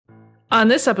On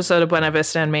this episode of Buena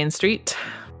Vista and Main Street.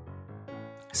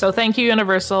 So thank you,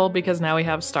 Universal, because now we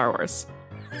have Star Wars.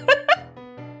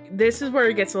 This is where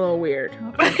it gets a little weird.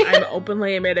 I'm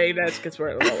openly admitting this gets a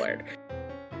little weird.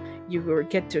 You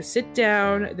get to sit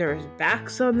down, there's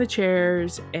backs on the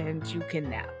chairs, and you can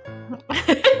nap.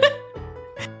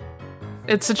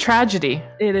 It's a tragedy.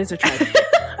 It is a tragedy.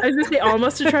 I was going to say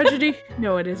almost a tragedy.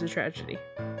 No, it is a tragedy.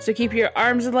 So keep your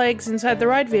arms and legs inside the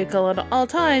ride vehicle at all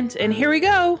times, and here we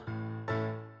go.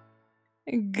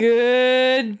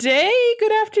 Good day,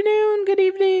 good afternoon, good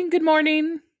evening, good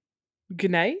morning,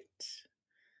 good night.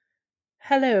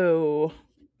 Hello.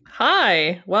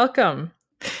 Hi, welcome.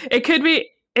 It could be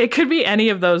any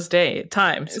of those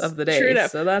times of the day. True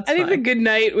enough. So that's I think fine. the good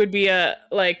night would be are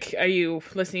you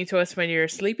listening to us when you're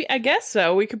sleepy? I guess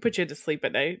so. We could put you to sleep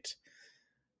at night.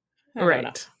 I don't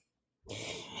know.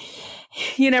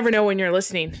 You never know when you're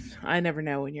listening. I never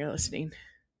know when you're listening.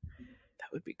 That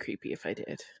would be creepy if I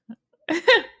did.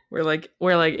 We're like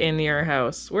in your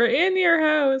house. We're in your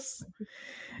house.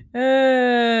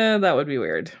 That would be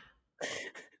weird.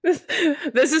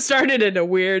 This has started in a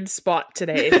weird spot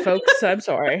today, folks. I'm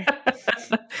sorry.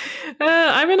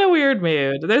 I'm in a weird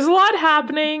mood. There's a lot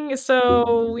happening,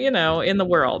 so, in the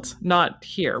world. Not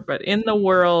here, but in the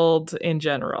world in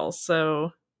general.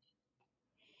 So,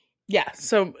 yeah,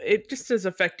 so it just is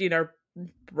affecting our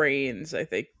brains, I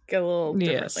think, a little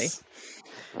differently. Yes,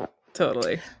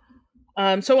 totally.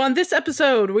 So on this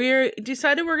episode, we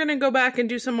decided we're going to go back and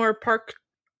do some more park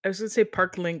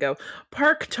lingo,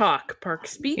 park talk, park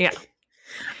speak. Yeah.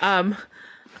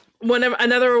 One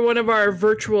of our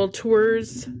virtual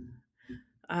tours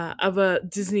of a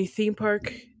Disney theme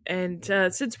park, and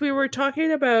since we were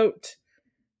talking about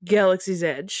Galaxy's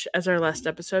Edge as our last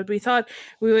episode, we thought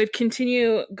we would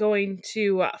continue going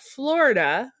to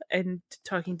Florida and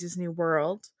talking Disney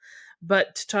World,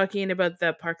 but talking about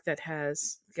the park that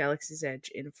has Galaxy's Edge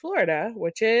in Florida,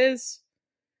 which is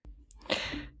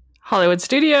Hollywood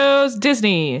Studios,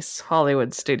 Disney's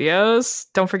Hollywood Studios.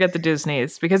 Don't forget the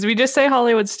Disney's, because if you just say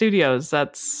Hollywood Studios,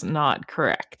 that's not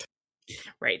correct.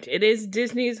 Right. It is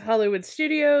Disney's Hollywood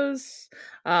Studios.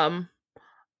 DHS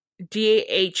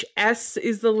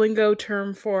is the lingo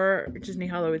term for Disney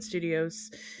Hollywood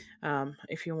Studios.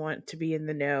 If you want to be in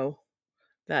the know,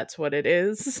 that's what it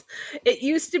is. It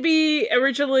used to be,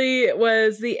 originally, it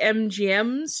was the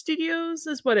MGM Studios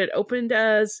is what it opened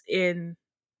as when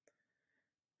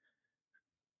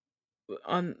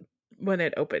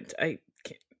it opened. I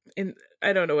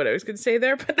don't know what I was going to say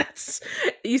there, but it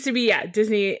used to be,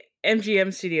 Disney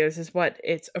MGM Studios is what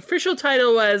its official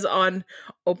title was on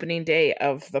opening day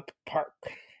of the park.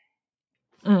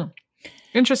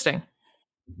 Interesting.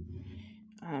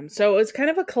 So it's kind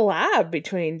of a collab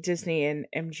between Disney and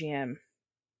MGM,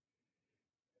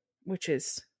 which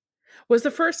was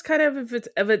the first kind of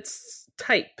its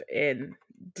type in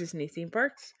Disney theme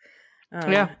parks.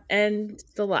 And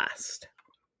the last.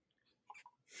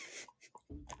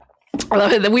 I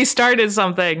love it that we started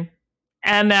something,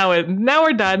 and now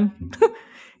we're done.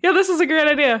 Yeah, this is a great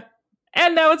idea,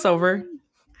 and now it's over.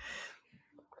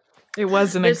 It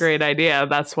wasn't a great idea.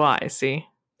 That's why. See,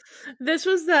 this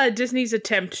was Disney's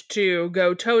attempt to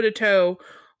go toe to toe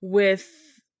with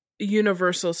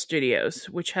Universal Studios,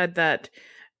 which had that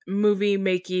movie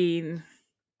making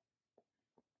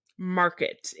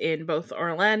market in both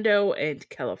Orlando and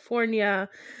California.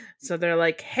 So they're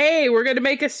like, hey, we're going to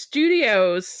make a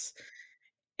studios,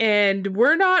 and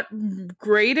we're not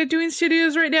great at doing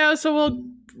studios right now, so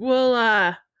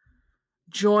we'll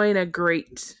join a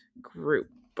great group,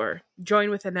 or join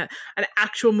with an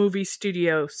actual movie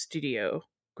studio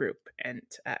group and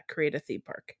create a theme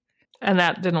park. And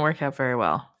that didn't work out very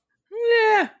well.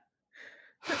 Yeah.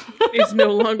 It's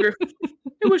no longer,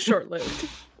 it was short-lived.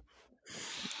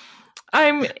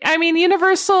 I mean,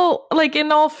 Universal, like,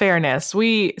 in all fairness,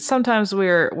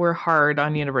 we're hard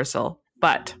on Universal,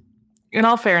 but in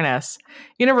all fairness,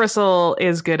 Universal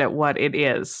is good at what it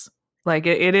is. Like,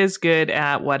 it is good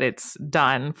at what it's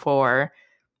done for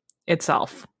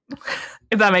itself,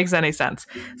 if that makes any sense.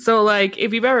 So, like,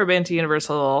 if you've ever been to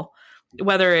Universal,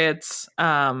 whether it's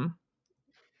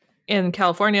in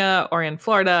California or in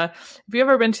Florida, if you've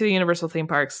ever been to the Universal theme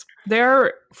parks,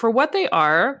 for what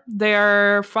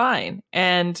they're fine.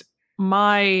 And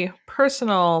my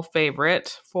personal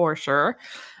favorite, for sure,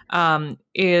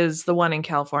 is the one in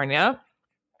California.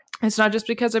 It's not just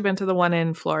because I've been to the one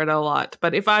in Florida a lot,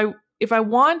 but if I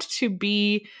want to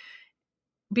be,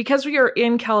 because we are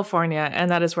in California,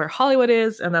 and that is where Hollywood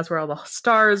is, and that's where all the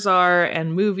stars are,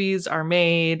 and movies are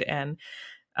made, and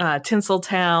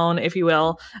Tinseltown, if you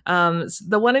will.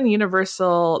 The one in the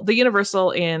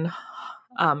Universal in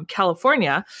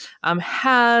California,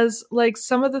 has like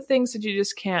some of the things that you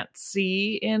just can't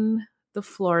see in the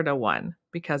Florida one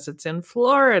because it's in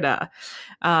Florida,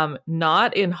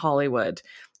 not in Hollywood.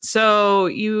 So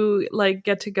you like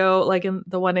get to go like in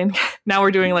the one in now we're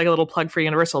doing like a little plug for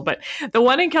Universal, but the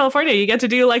one in California, you get to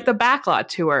do like the backlot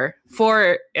tour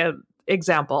for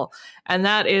example. And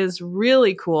that is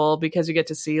really cool because you get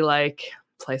to see like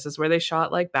places where they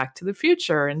shot like Back to the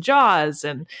Future and Jaws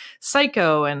and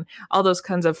Psycho and all those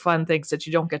kinds of fun things that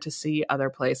you don't get to see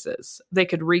other places. They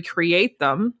could recreate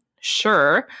them,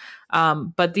 sure.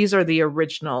 But these are the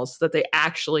originals that they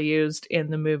actually used in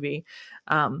the movie.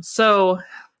 So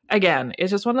again,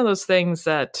 it's just one of those things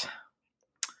that,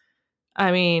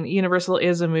 I mean, Universal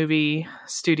is a movie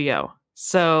studio.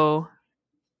 So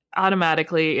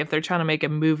automatically, if they're trying to make a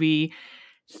movie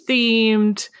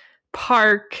themed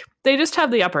park, they just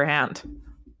have the upper hand.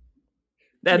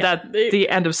 That's the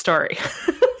end of story.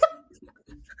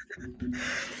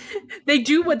 They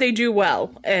do what they do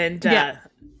well. And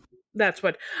that's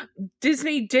what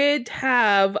Disney did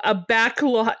have a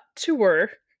backlot tour.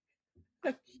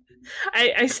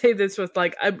 I say this with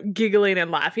like, I'm giggling and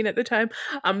laughing at the time,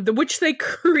 which they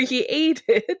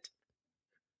created.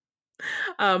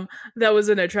 That was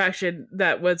an attraction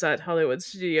that was at Hollywood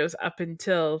Studios up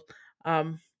until,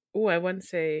 I want to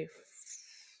say,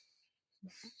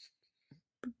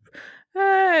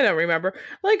 I don't remember,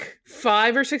 like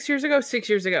 5 or 6 years ago. 6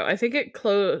 years ago, I think it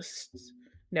closed.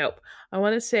 Nope, I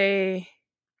want to say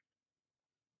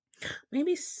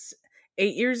maybe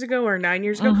 8 years ago or 9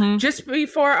 years ago, just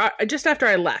after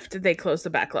I left, they closed the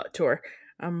backlot tour.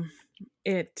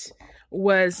 It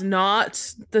was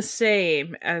not the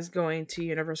same as going to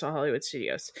Universal Hollywood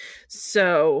Studios.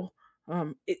 So,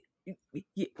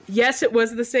 yes, it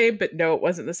was the same, but no, it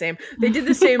wasn't the same. They did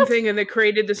the same thing and they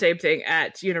created the same thing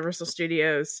at Universal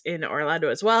Studios in Orlando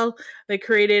as well. They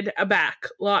created a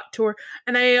backlot tour.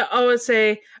 And I always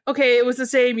say, okay, it was the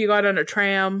same. You got on a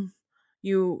tram,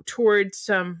 you toured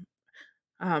some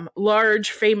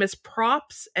large famous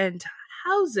props and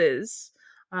houses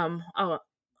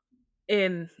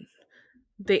in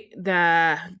the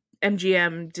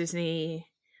MGM Disney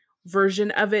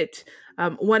version of it.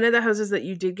 One of the houses that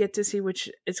you did get to see, which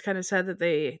it's kind of sad that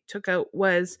they took out,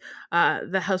 was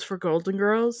the house for Golden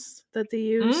Girls that they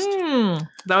used.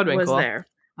 That would be was cool. There.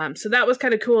 So that was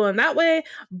kind of cool in that way,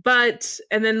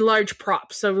 and then large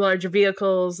props, so large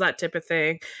vehicles, that type of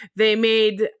thing. They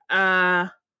made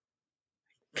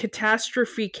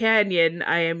Catastrophe Canyon,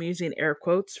 I am using air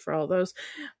quotes for all those,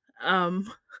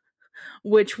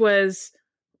 which was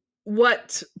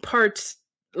what parts,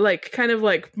 like, kind of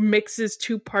like mixes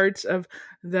two parts of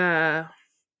the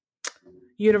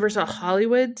Universal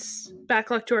Hollywood's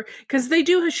backlot tour, because they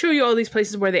do show you all these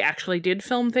places where they actually did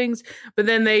film things, but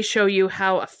then they show you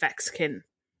how effects can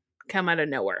come out of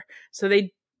nowhere. So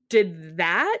they did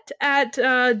that at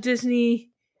Disney's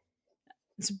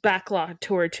backlot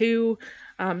tour too.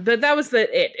 But that was it.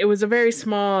 It was a very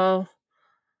small.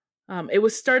 It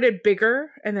was started bigger,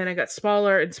 and then it got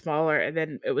smaller and smaller, and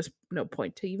then it was no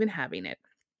point to even having it.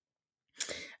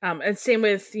 And same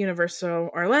with Universal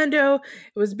Orlando.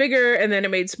 It was bigger, and then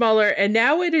it made smaller, and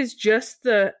now it is just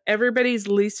everybody's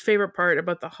least favorite part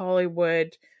about the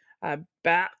Hollywood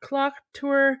backlot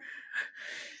tour.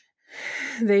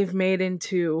 They've made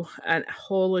into a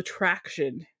whole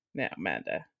attraction now,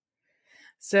 Amanda.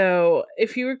 So,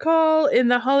 if you recall, in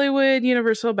the Hollywood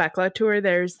Universal backlot tour,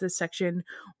 there's the section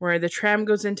where the tram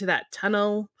goes into that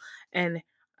tunnel, and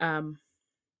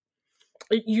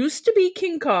it used to be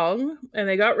King Kong, and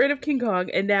they got rid of King Kong,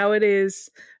 and now it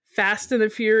is Fast and the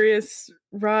Furious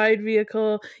ride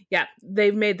vehicle. Yeah,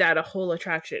 they've made that a whole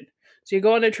attraction. So you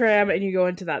go on a tram, and you go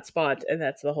into that spot, and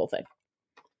that's the whole thing.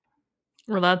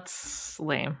 Well, that's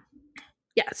lame.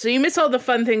 Yeah, so you miss all the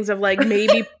fun things of like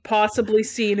maybe possibly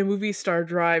seeing a movie star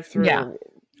drive through.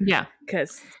 Yeah.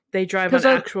 Because they drive on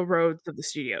actual roads of the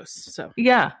studios. So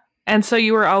yeah. And so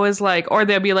you were always like, or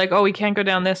they'll be like, oh, we can't go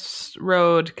down this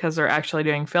road because they're actually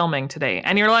doing filming today.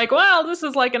 And you're like, well, this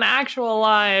is like an actual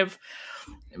live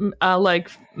like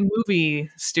movie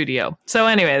studio. So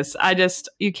anyways,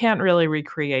 you can't really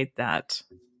recreate that.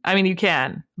 I mean, you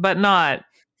can, but not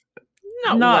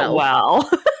well.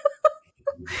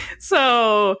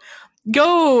 So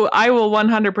I will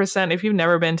 100%, if you've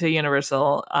never been to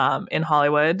Universal in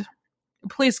Hollywood,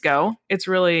 please go. It's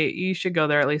really, you should go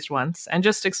there at least once and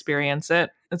just experience it.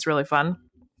 It's really fun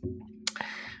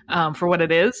for what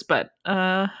it is. But,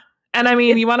 and I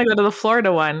mean, you want to go to the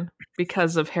Florida one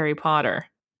because of Harry Potter.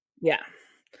 Yeah.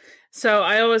 So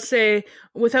I always say,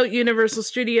 without Universal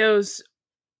Studios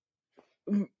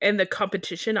and the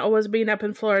competition always being up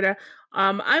in Florida,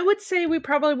 I would say we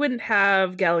probably wouldn't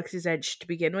have Galaxy's Edge to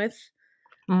begin with,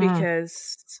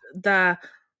 because the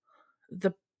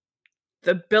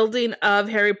the building of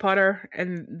Harry Potter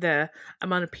and the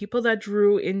amount of people that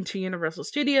drew into Universal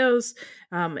Studios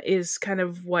is kind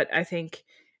of what I think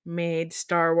made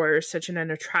Star Wars such an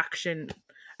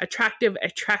attractive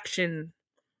attraction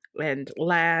and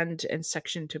land and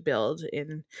section to build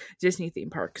in Disney theme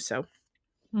parks. So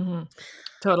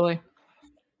Totally.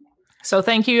 So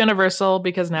thank you, Universal,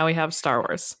 because now we have Star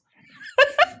Wars.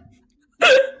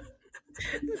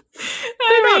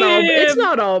 it's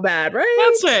not all bad,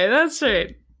 right? That's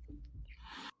right.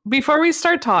 Before we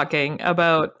start talking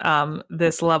about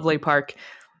this lovely park,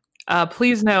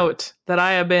 please note that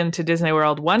I have been to Disney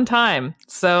World one time.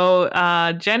 So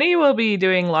Jenny will be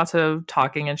doing lots of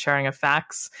talking and sharing of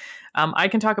facts. I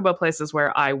can talk about places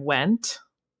where I went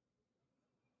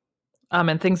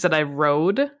and things that I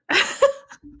rode.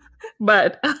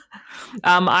 But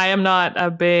I am not I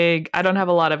don't have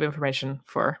a lot of information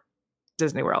for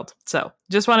Disney World. So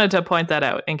just wanted to point that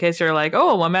out in case you're like,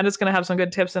 oh, well, Amanda's going to have some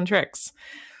good tips and tricks.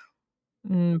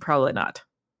 Probably not.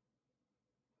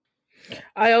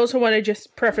 I also want to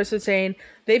just preface with saying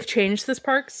they've changed this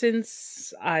park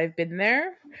since I've been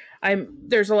there.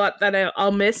 There's a lot that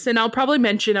I'll miss, and I'll probably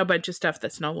mention a bunch of stuff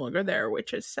that's no longer there,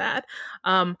 which is sad.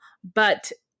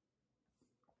 But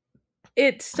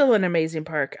it's still an amazing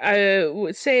park.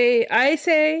 I say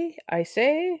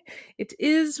it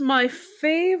is my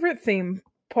favorite theme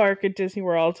park at Disney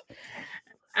World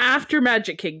after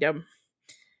Magic Kingdom.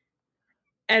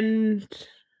 And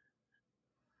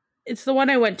it's the one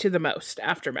I went to the most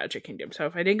after Magic Kingdom. So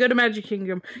if I didn't go to Magic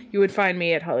Kingdom, you would find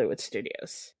me at Hollywood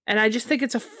Studios. And I just think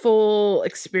it's a full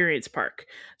experience park.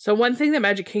 So one thing that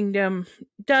Magic Kingdom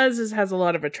does is has a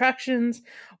lot of attractions.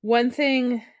 One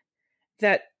thing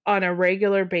that on a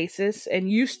regular basis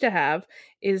and used to have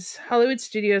is Hollywood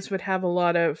Studios would have a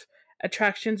lot of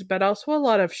attractions, but also a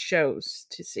lot of shows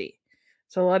to see.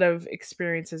 So a lot of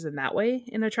experiences in that way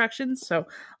in attractions. So a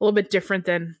little bit different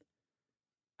than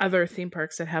other theme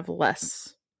parks that have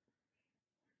less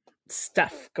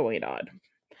stuff going on,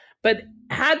 but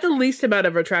had the least amount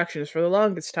of attractions for the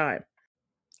longest time.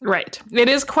 Right. It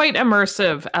is quite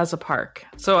immersive as a park.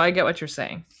 So I get what you're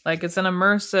saying. Like it's an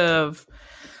immersive,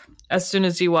 as soon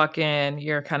as you walk in,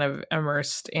 you're kind of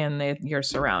immersed in your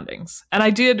surroundings. And I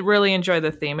did really enjoy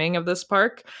the theming of this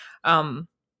park.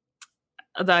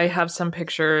 I have some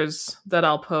pictures that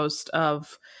I'll post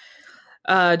of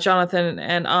Jonathan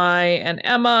and I and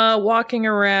Emma walking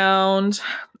around.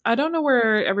 I don't know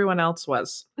where everyone else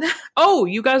was. Oh,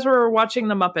 you guys were watching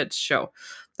the Muppets show.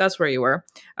 That's where you were.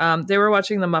 They were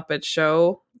watching the Muppets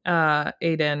show.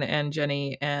 Aiden and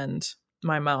Jenny and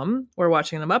my mom were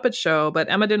watching the Muppets show, but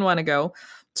Emma didn't want to go.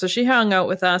 So she hung out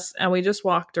with us and we just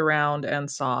walked around and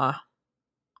saw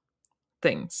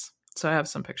things. So I have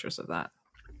some pictures of that.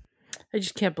 I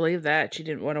just can't believe that she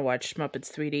didn't want to watch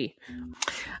Muppets 3D.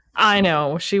 I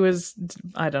know.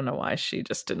 I don't know why she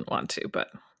just didn't want to, but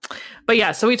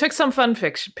yeah, so we took some fun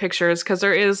pictures because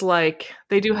there is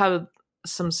they do have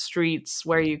some streets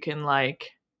where you can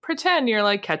pretend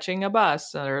you're catching a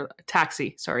bus or a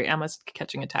taxi. Sorry, Emma's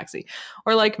catching a taxi,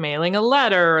 or mailing a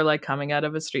letter, or coming out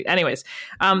of a street. Anyways,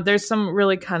 there's some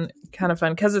really kind of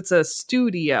fun because it's a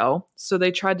studio. So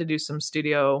they tried to do some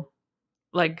studio,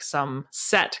 some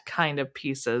set kind of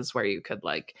pieces where you could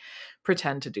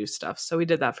pretend to do stuff. So we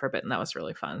did that for a bit, and that was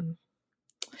really fun.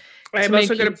 I'm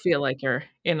also going to feel like you're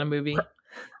in a movie.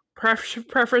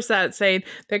 Preface that saying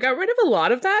they got rid of a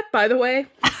lot of that, by the way.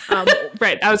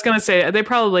 Right. I was going to say they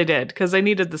probably did because they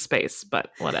needed the space,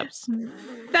 but what else?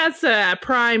 That's a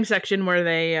prime section where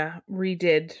they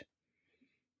redid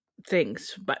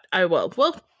things, but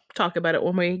we'll talk about it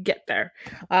when we get there.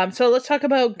 So let's talk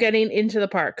about getting into the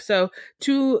park. So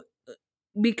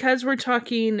because we're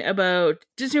talking about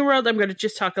Disney World, I'm going to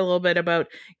just talk a little bit about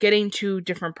getting to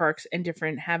different parks and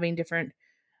having different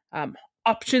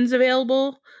options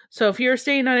available. So if you're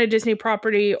staying on a Disney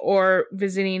property or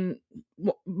visiting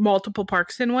multiple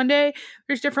parks in one day,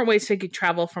 there's different ways to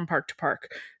travel from park to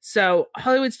park. So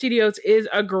Hollywood Studios is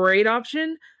a great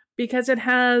option because it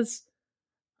has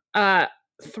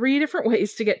 3 different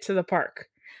ways to get to the park.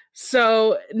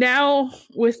 So now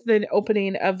with the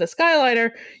opening of the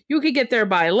Skyliner, you can get there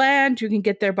by land, you can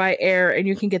get there by air, and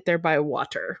you can get there by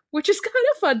water, which is kind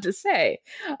of fun to say.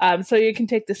 So you can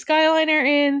take the Skyliner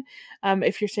in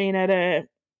if you're staying at a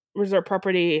resort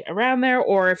property around there,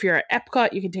 or if you're at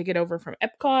Epcot, you can take it over from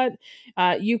Epcot.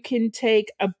 You can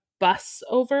take a bus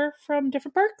over from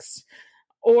different parks.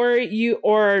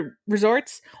 or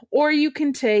resorts, or you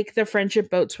can take the friendship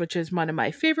boats, which is one of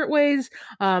my favorite ways.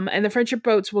 And the friendship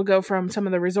boats will go from some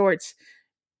of the resorts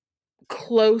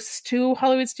close to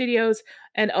Hollywood Studios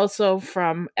and also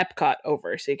from Epcot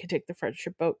over. So you can take the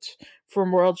friendship boats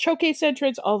from World Showcase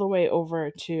entrance all the way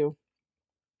over to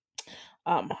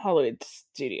Hollywood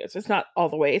Studios. It's not all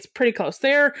the way; it's pretty close.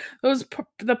 The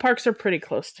parks are pretty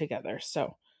close together.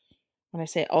 So when I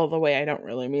say all the way, I don't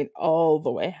really mean all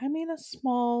the way. I mean a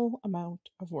small amount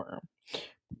of room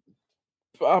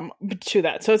to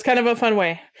that. So it's kind of a fun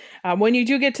way. When you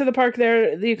do get to the park,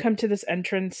 there you come to this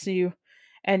entrance. You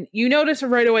notice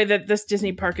right away that this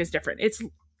Disney park is different.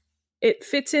 It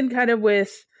fits in kind of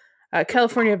with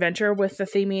California Adventure with the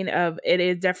theming of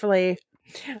it definitely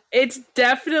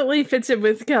fits in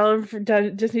with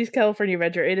Disney's California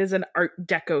Adventure. It is an Art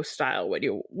Deco style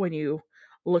when you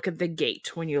look at the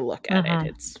gate, when you look at it.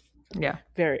 It's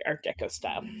very Art Deco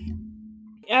style.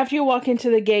 After you walk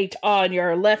into the gate on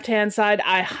your left-hand side,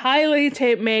 I highly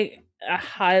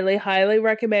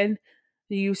recommend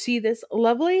you see this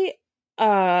lovely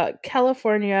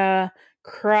California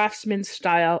craftsman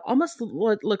style, almost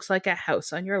what looks like a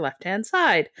house on your left-hand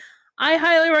side. I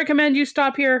highly recommend you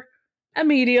stop here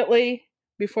immediately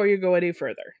before you go any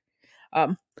further.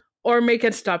 Or make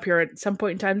it stop here at some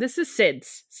point in time. This is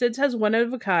Sid's. Sid's has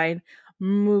one-of-a-kind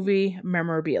movie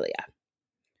memorabilia.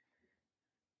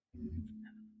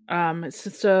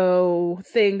 So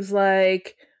things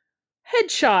like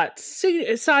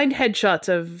headshots, signed headshots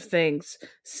of things,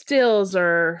 stills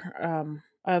or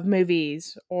of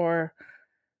movies, or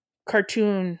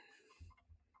cartoon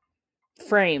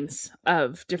frames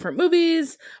of different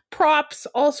movies, props,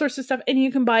 all sorts of stuff, and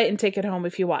you can buy it and take it home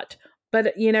if you want.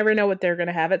 But you never know what they're going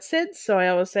to have at Sid's, so I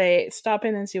always say stop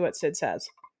in and see what Sid's has.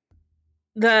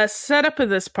 The setup of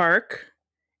this park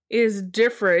is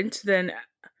different than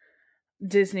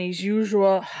Disney's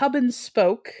usual hub and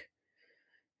spoke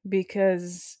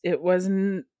because it was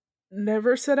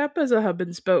never set up as a hub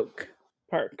and spoke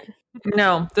park.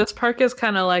 No, this park is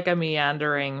kind of like a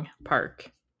meandering park.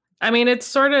 I mean, they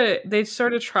sort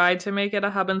of tried to make it a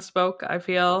hub and spoke. I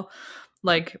feel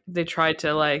like they tried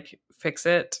to like fix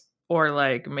it or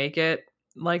like make it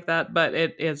like that, but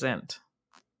it isn't.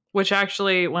 Which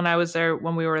actually, when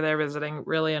we were there visiting,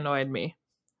 really annoyed me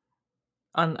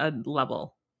on a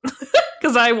level.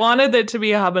 Because I wanted it to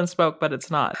be a hub and spoke, but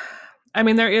it's not. I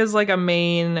mean, there is like a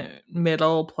main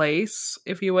middle place,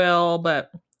 if you will, but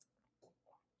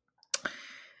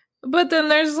then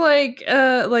there's like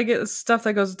stuff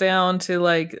that goes down to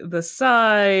like the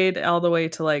side, all the way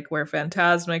to like where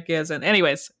Fantasmic is. And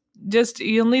anyways, just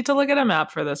you'll need to look at a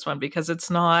map for this one because it's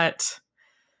not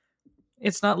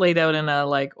laid out in a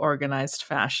like organized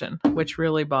fashion, which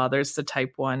really bothers the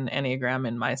type 1 Enneagram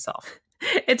in myself.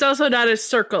 It's also not a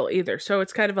circle either, so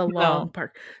it's kind of a long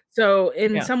park. So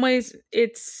in some ways,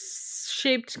 it's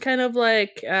shaped kind of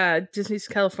like Disney's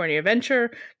California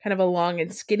Adventure, kind of a long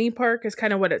and skinny park is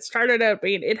kind of what it started out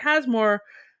being. It has more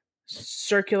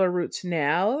circular routes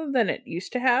now than it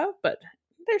used to have, but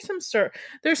there's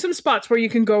some spots where you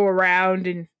can go around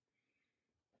and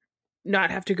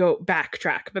not have to go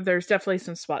backtrack, but there's definitely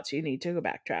some spots you need to go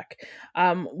backtrack.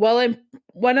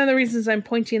 One of the reasons I'm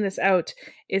pointing this out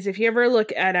is if you ever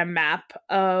look at a map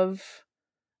of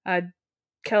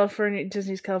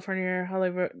Disney's California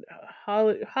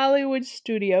Hollywood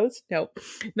Studios, no,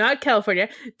 not California,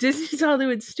 Disney's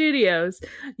Hollywood Studios,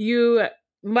 you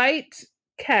might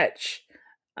catch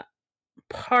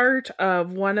part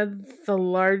of one of the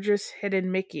largest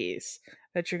hidden Mickeys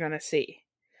that you're going to see.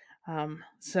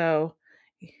 So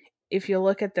if you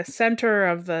look at the center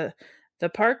of the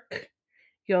park,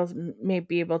 you'll may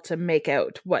be able to make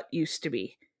out what used to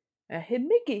be a hidden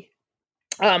Mickey.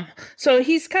 So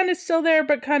he's kind of still there,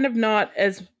 but kind of not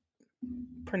as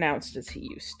pronounced as he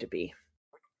used to be.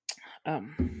 Yeah.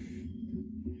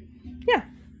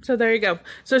 So there you go.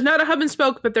 So it's not a hub and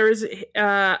spoke, but there is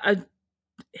a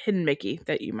hidden Mickey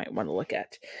that you might want to look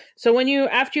at. So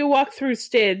after you walk through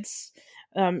Stids,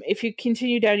 if you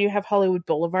continue down, you have Hollywood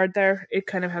Boulevard there. It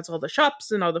kind of has all the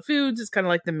shops and all the foods. It's kind of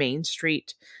like the Main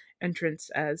Street entrance,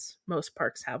 as most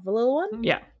parks have a little one.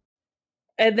 Yeah.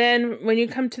 And then when you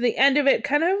come to the end of it,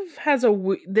 kind of has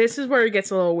this is where it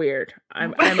gets a little weird.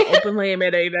 I'm openly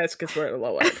admitting this because we're a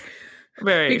little weird.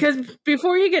 Very. Because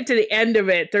before you get to the end of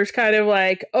it, there's kind of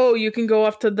like, oh, you can go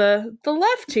off to the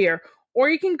left here, or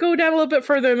you can go down a little bit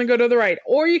further and then go to the right,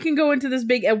 or you can go into this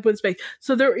big open space.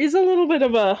 So there is a little bit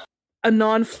of a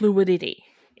non-fluidity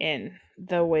in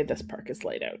the way this park is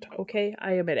laid out. Okay,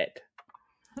 I admit it.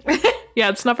 Yeah,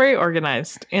 it's not very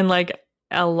organized in like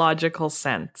a logical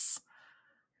sense,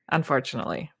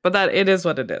 unfortunately. But that it is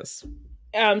what it is.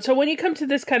 So when you come to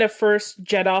this kind of first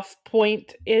jet off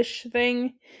point ish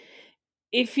thing,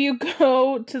 if you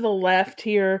go to the left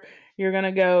here, you're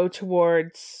gonna go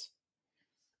towards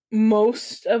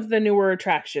most of the newer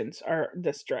attractions are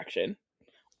this direction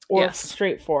or Yes.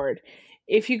 straight forward.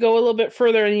 If you go a little bit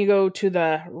further and you go to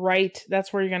the right,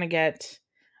 that's where you're gonna get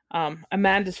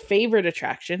Amanda's favorite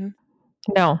attraction.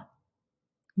 No.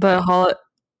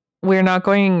 We're not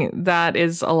going. That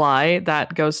is a lie.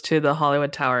 That goes to the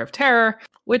Hollywood Tower of Terror,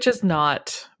 which is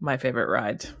not my favorite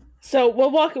ride. So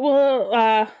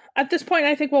we'll at this point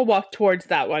I think we'll walk towards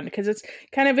that one because it's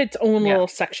kind of its own little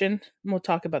section. We'll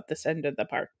talk about this end of the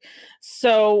park.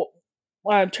 So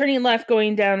turning left,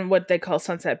 going down what they call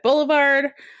Sunset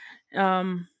Boulevard.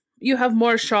 You have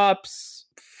more shops,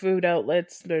 food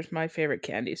outlets. There's my favorite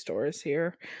candy stores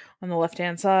here on the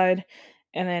left-hand side,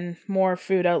 and then more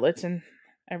food outlets and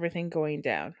everything going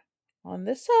down on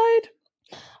this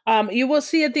side. You will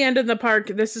see at the end of the park,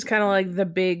 this is kind of like the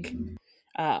big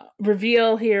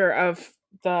reveal here of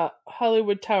the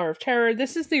Hollywood Tower of Terror.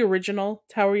 This is the original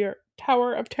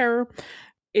Tower of Terror.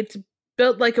 It's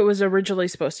built like it was originally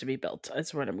supposed to be built,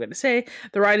 is what I'm going to say.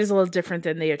 The ride is a little different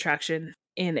than the attraction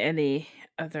in any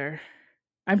other...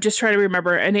 I'm just trying to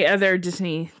remember any other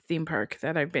Disney theme park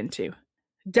that I've been to.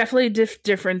 Definitely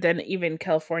different than even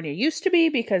California used to be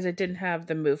because it didn't have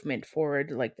the movement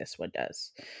forward like this one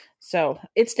does. So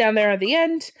it's down there at the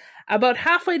end. About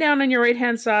halfway down on your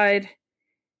right-hand side,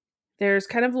 there's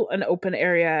kind of an open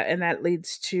area, and that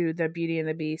leads to the Beauty and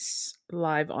the Beast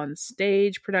live on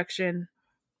stage production.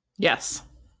 Yes.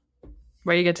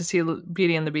 Where you get to see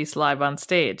Beauty and the Beast live on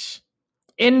stage.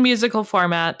 In musical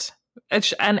format,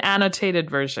 it's an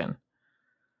annotated version.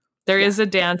 There is a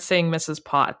dancing Mrs.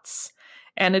 Potts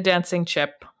and a dancing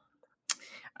Chip.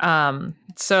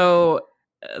 So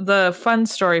the fun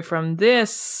story from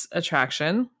this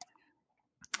attraction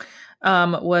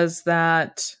was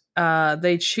that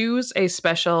they choose a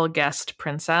special guest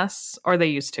princess, or they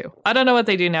used to. I don't know what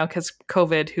they do now because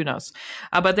COVID, who knows?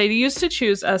 But they used to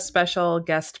choose a special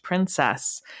guest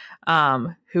princess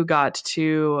who got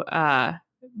to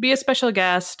be a special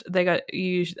guest. They got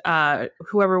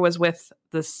whoever was with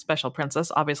this special princess,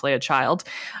 obviously a child,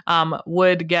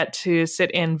 would get to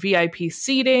sit in VIP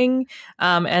seating.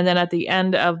 And then at the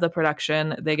end of the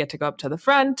production, they get to go up to the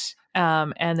front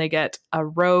and they get a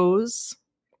rose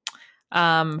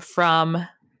from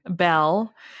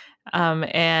Belle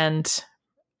and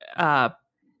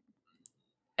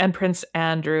Prince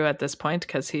Andrew at this point,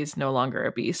 because he's no longer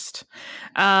a beast.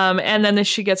 And then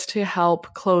she gets to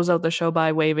help close out the show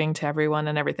by waving to everyone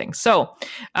and everything. So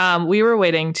we were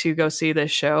waiting to go see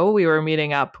this show. We were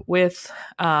meeting up with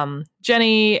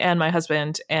Jenny and my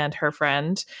husband and her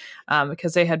friend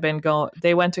because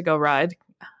they went to go ride,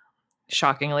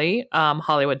 shockingly,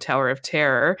 Hollywood Tower of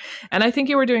Terror. And I think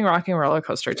you were doing Rocking Roller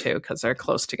Coaster too, because they're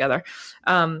close together.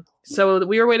 So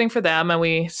we were waiting for them, and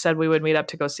we said we would meet up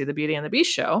to go see the Beauty and the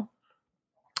Beast show.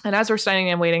 And as we're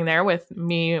standing and waiting there with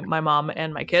me, my mom,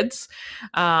 and my kids,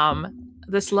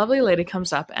 this lovely lady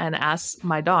comes up and asks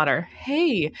my daughter,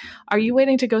 "Hey, are you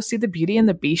waiting to go see the Beauty and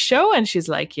the Beast show?" And she's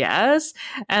like, "Yes."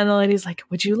 And the lady's like,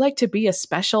 "Would you like to be a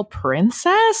special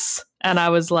princess?" And I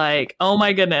was like, oh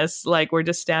my goodness, like we're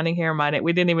just standing here minding.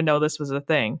 We didn't even know this was a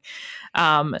thing.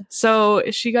 So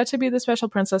she got to be the special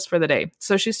princess for the day.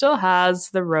 So she still has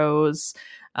the rose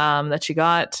that she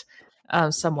got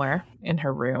somewhere in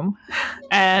her room.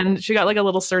 And she got like a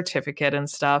little certificate and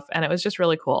stuff. And it was just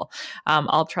really cool.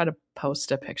 I'll try to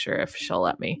post a picture if she'll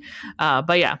let me.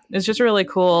 But yeah, it's just a really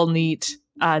cool, neat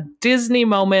Disney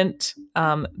moment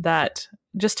that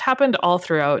just happened all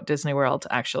throughout Disney World.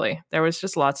 Actually, there was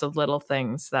just lots of little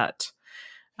things that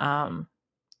that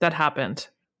happened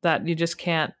that you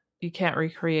can't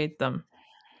recreate them.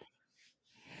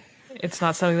 It's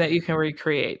not something that you can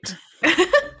recreate.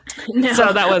 No.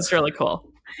 So that was really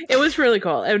cool. It was really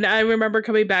cool. And I remember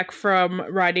coming back from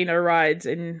riding our rides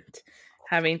and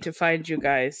having to find you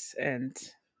guys, and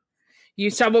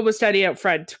someone was standing out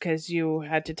front because you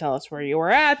had to tell us where you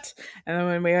were at. And then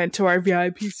when we went to our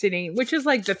VIP seating, which is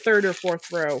like the third or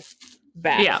fourth row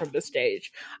back from the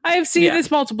stage, I have seen this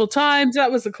multiple times.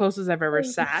 That was the closest I've ever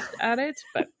sat at it.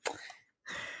 But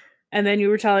and then you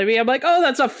were telling me, I'm like, oh,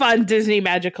 that's a fun Disney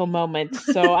magical moment.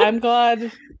 So I'm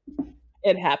glad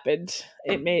it happened.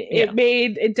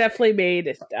 It definitely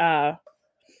made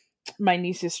my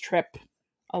niece's trip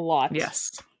a lot.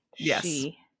 Yes.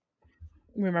 She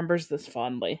remembers this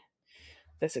fondly,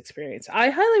 this experience.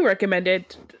 I highly recommend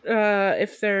it.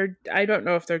 I don't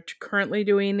know if they're currently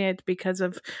doing it because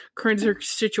of current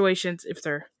situations, if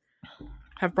they're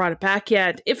have brought it back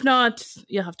yet. If not,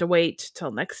 you'll have to wait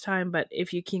till next time. But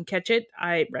if you can catch it,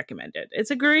 I recommend it.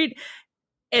 It's a great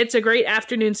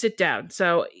afternoon sit down.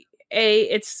 So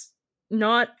it's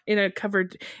not in a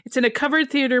covered, it's in a covered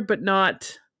theater, but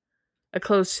not a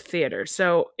closed theater.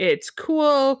 So it's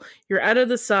cool. You're out of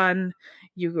the sun.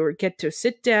 You get to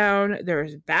sit down.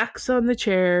 There's backs on the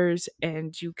chairs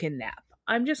and you can nap.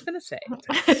 I'm just going to say.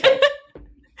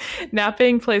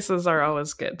 Napping places are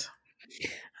always good.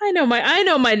 I know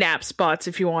my nap spots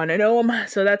if you want to know them.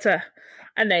 So that's a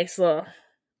nice little,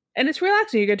 and it's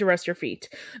relaxing. You get to rest your feet.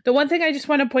 The one thing I just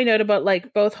want to point out about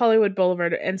like both Hollywood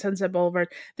Boulevard and Sunset Boulevard,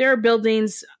 there are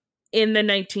buildings in the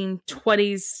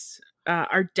 1920s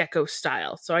Art Deco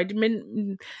style. So I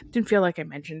didn't feel like I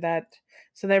mentioned that.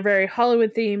 So they're very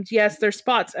Hollywood themed. Yes, there's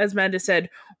spots, as Amanda said,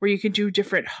 where you can do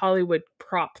different Hollywood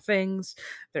prop things.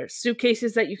 There's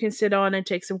suitcases that you can sit on and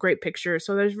take some great pictures.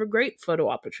 So there's great photo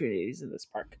opportunities in this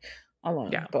park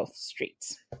along both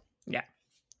streets. Yeah,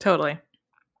 totally.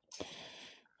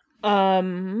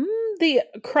 The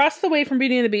across the way from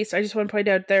Beauty and the Beast, I just want to point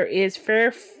out there is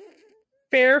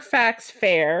Fairfax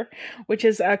Fair, which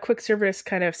is a quick service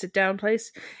kind of sit down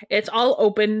place. It's all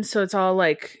open, so it's all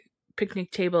like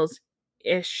picnic tables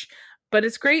ish, but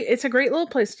it's great. It's a great little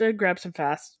place to grab some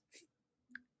fast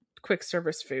quick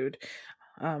service food.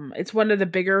 It's one of the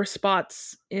bigger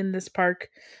spots in this park,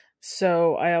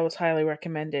 so I always highly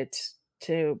recommend it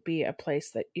to be a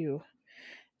place that you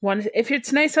want to, if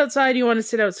it's nice outside, you want to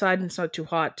sit outside and it's not too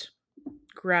hot,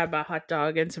 grab a hot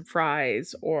dog and some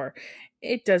fries, or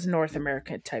it does North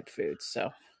American type food.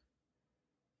 So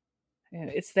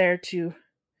it's there to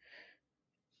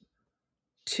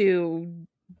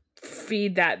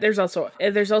feed that. There's also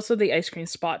the ice cream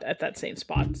spot at that same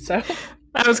spot. So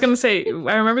I was going to say,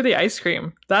 I remember the ice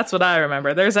cream. That's what I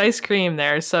remember. There's ice cream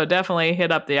there, so definitely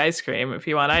hit up the ice cream if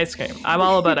you want ice cream. I'm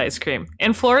all about ice cream.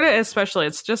 In Florida especially,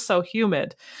 it's just so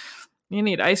humid. You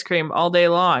need ice cream all day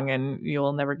long and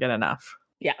you'll never get enough.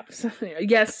 Yeah.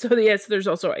 Yes, there's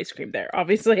also ice cream there.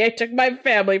 Obviously, I took my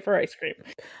family for ice cream.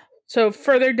 So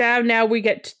further down now we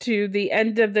get to the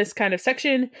end of this kind of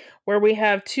section where we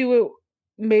have two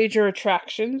major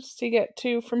attractions to get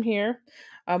to from here.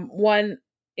 One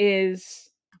is,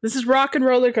 this is Rock and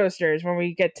Roller Coasters when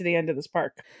we get to the end of this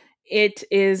park. It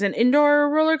is an indoor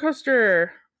roller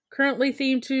coaster currently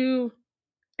themed to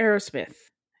Aerosmith.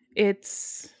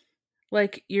 It's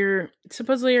like you're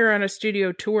on a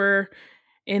studio tour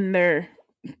in their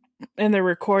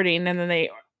recording, and then they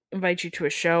invite you to a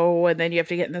show, and then you have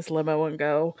to get in this limo and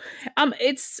go.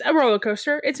 It's a roller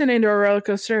coaster. It's an indoor roller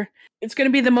coaster. It's going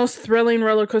to be the most thrilling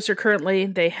roller coaster currently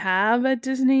they have at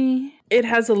Disney. It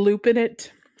has a loop in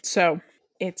it, so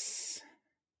it's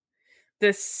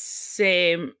the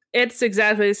same. It's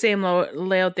exactly the same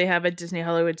layout they have at Disney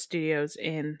Hollywood Studios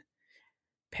in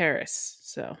Paris.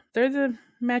 So they're the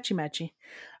matchy.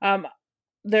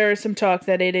 There's some talk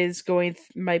that it is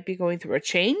might be going through a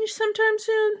change sometime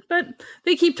soon, but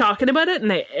they keep talking about it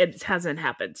and it hasn't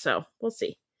happened. So we'll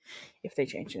see if they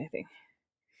change anything.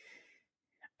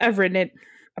 I've ridden it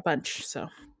a bunch, so.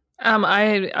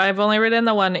 I've only ridden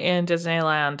the one in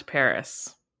Disneyland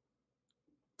Paris.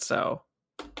 So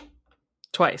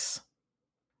twice.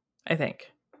 I think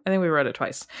we rode it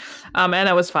twice. And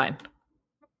it was fine.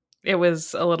 It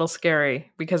was a little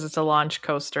scary because it's a launch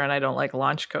coaster and I don't like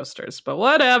launch coasters, but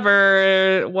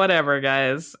whatever,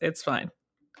 guys, it's fine.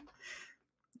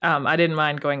 I didn't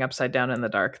mind going upside down in the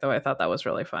dark, though. I thought that was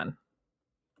really fun.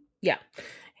 Yeah,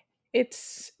 it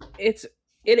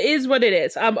is what it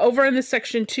is. Over in this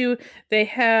section too, they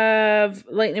have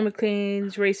Lightning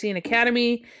McQueen's Racing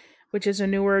Academy, which is a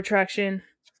newer attraction.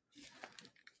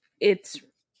 It's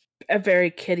a very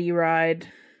kiddie ride.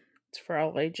 It's for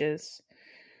all ages.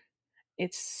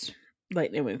 It's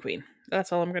Lightning McQueen.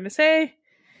 That's all I'm going to say.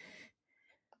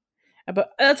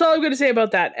 That's all I'm going to say about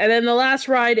that. And then the last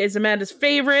ride is Amanda's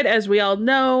favorite, as we all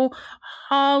know,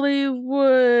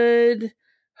 Hollywood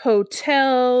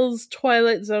Hotels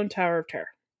Twilight Zone Tower of Terror.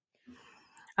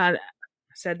 I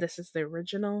said this is the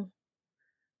original.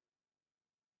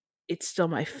 It's still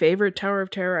my favorite Tower of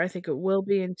Terror. I think it will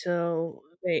be until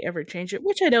they ever change it,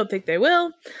 which I don't think they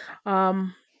will.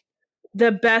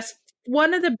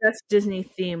 One of the best Disney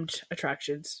themed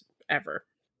attractions ever.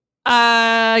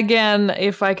 Again,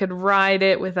 if I could ride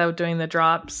it without doing the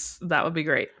drops, that would be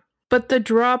great. But the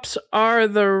drops are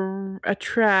the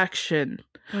attraction.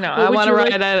 No, I want to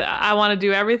ride it. I want to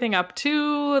do everything up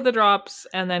to the drops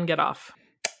and then get off.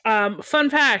 Fun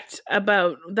fact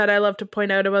that I love to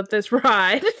point out about this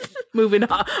ride moving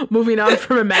on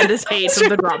from Amanda's hate of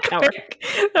the drop tower.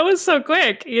 That was so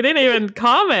quick. You didn't even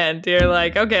comment. You're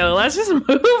like, okay, let's just move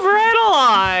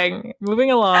right along.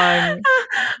 Moving along.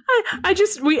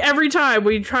 Every time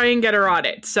we try and get her on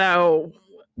it. So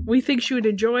we think she would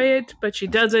enjoy it, but she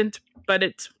doesn't. But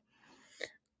it's,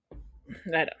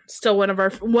 I don't know, still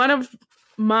one of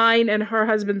mine and her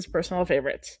husband's personal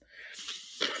favorites.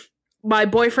 My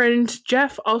boyfriend,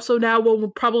 Jeff, also now will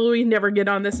probably never get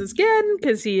on this again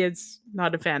because he is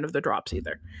not a fan of the drops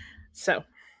either. So,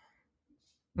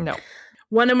 no.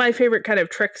 One of my favorite kind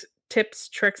of tricks,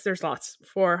 there's lots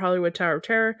for Hollywood Tower of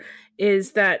Terror,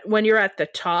 is that when you're at the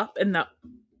top and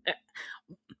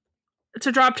it's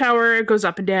a drop tower, it goes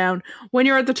up and down. When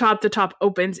you're at the top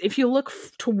opens. If you look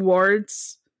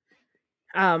towards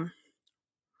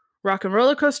Rock and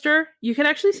Roller Coaster, you can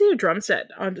actually see a drum set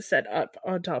up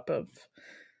on top of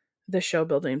the show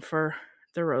building for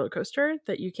the roller coaster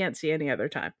that you can't see any other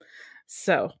time.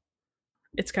 So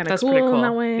it's kind of cool in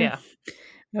that way. Yeah.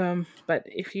 But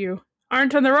if you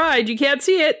aren't on the ride, you can't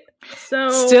see it. So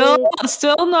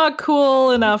still not cool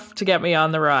enough to get me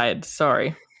on the ride.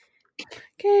 Sorry.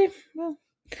 Okay. Well,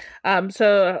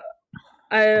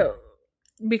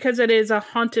 because it is a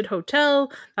haunted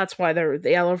hotel, that's why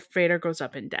the elevator goes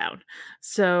up and down.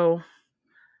 So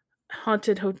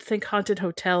think haunted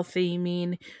hotel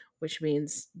theming, which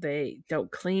means they don't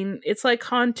clean. It's like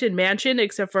Haunted Mansion,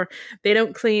 except for they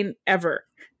don't clean ever.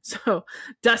 So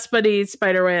dust bunnies,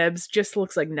 spider webs, just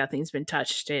looks like nothing's been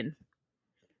touched in.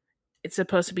 It's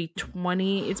supposed to be from the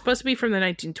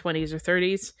 1920s or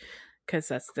 30s. Because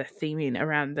that's the theming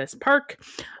around this park.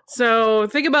 So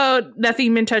think about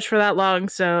nothing been touched for that long.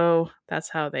 So that's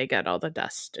how they get all the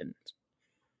dust and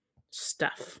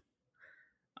stuff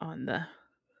on the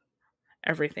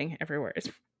everything everywhere.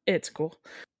 It's cool.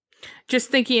 Just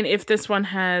thinking if this one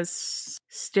has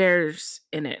stairs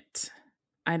in it.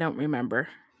 I don't remember.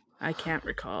 I can't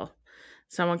recall.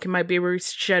 Someone might be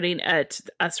shouting at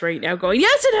us right now going,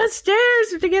 yes, it has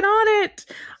stairs to get on it.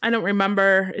 I don't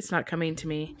remember. It's not coming to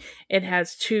me. It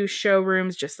has 2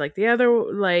 showrooms, just like the other,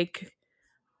 like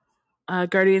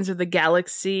Guardians of the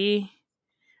Galaxy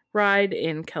ride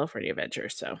in California Adventure.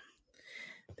 So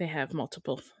they have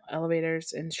multiple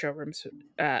elevators and showrooms,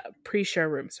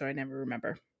 pre-showroom. So I never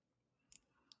remember.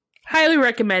 Highly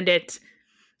recommend it.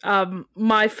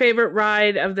 My favorite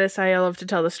ride of this, I love to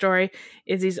tell the story,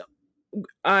 is these.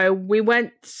 I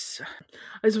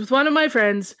was with one of my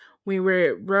friends. We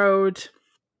rode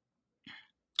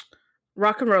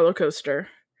Rock and Roller Coaster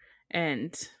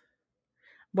and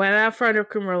went out front of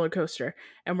Rock and Roller Coaster,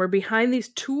 and we're behind these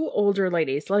 2 older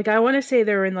ladies. Like, I want to say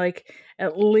they're in like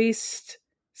at least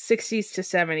 60s to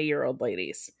 70-year-old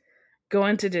ladies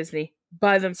going to Disney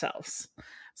by themselves.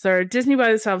 So they're at Disney by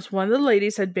themselves. One of the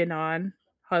ladies had been on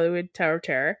Hollywood Tower of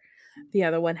Terror. The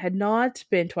other one had not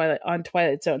been on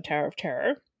Twilight Zone Tower of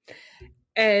Terror.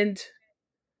 And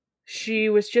she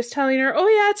was just telling her, oh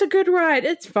yeah, it's a good ride.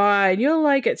 It's fine. You'll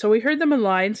like it. So we heard them in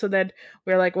line. So then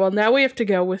we were like, well, now we have to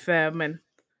go with them. And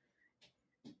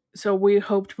so we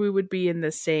hoped we would be in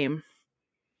the same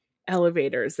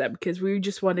elevator as them because we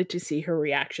just wanted to see her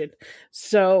reaction.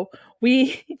 So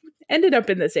we ended up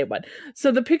in the same one.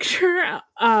 So the picture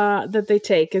that they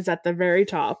take is at the very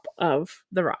top of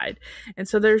the ride. And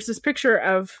so there's this picture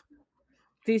of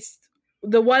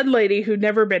the one lady who'd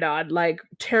never been on, like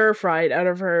terrified out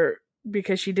of her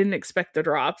because she didn't expect the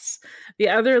drops. The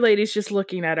other lady's just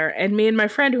looking at her. And me and my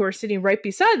friend who are sitting right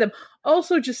beside them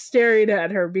also just staring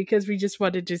at her because we just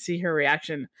wanted to see her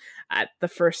reaction at the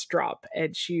first drop.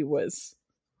 And she was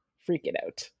freaking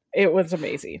out. It was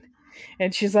amazing.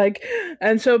 And she's like,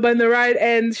 and so when the ride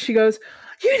ends, she goes,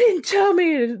 you didn't tell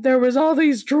me there was all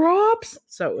these drops.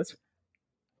 So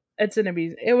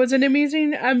it was an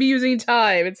amusing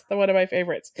time. It's one of my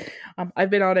favorites. I've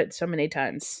been on it so many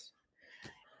times.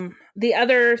 The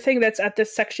other thing that's at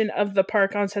this section of the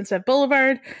park on Sunset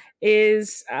Boulevard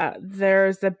is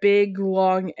there's the big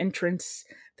long entrance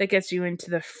that gets you into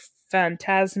the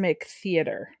Fantasmic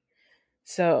Theater.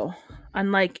 So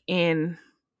unlike in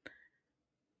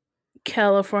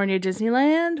California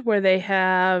Disneyland, where they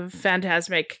have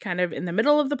Fantasmic kind of in the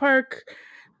middle of the park,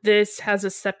 this has a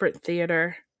separate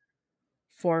theater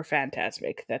for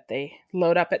Fantasmic that they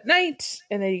load up at night,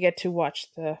 and then you get to watch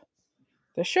the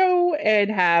show and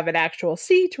have an actual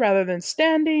seat rather than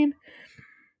standing.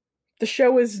 The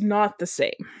show is not the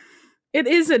same. It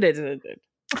isn't.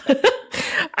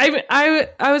 I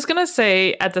was gonna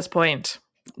say at this point,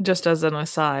 just as an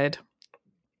aside,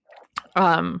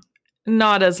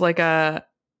 not as like a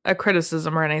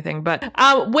criticism or anything, but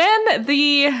when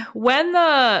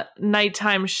the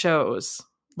nighttime shows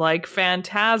like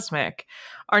Fantasmic,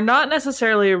 are not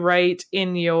necessarily right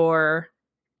in your,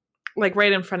 like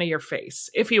right in front of your face,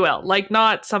 if you will. Like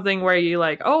not something where you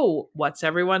like, oh, what's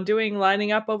everyone doing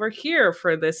lining up over here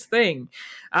for this thing?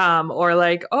 Or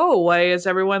like, oh, why is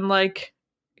everyone like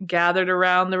gathered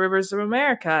around the rivers of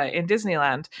America in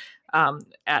Disneyland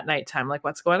at nighttime? Like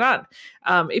what's going on?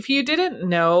 If you didn't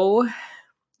know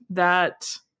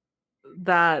that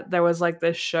there was like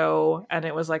this show and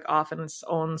it was like off in its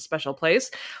own special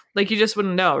place, like you just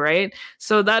wouldn't know, right?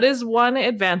 So that is one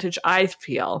advantage I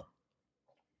feel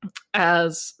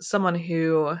as someone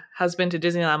who has been to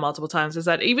Disneyland multiple times, is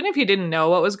that even if you didn't know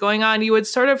what was going on, you would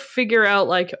sort of figure out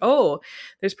like, oh,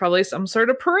 there's probably some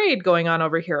sort of parade going on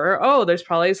over here, or oh, there's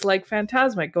probably like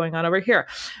Fantasmic going on over here,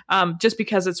 just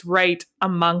because it's right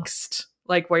amongst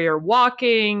like where you're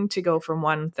walking to go from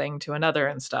one thing to another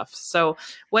and stuff. So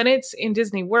when it's in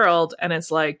Disney World and it's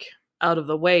like out of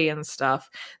the way and stuff,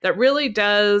 that really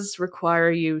does require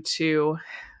you to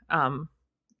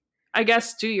I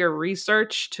guess do your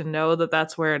research to know that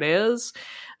that's where it is,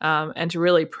 and to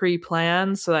really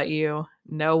pre-plan so that you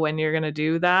know when you're going to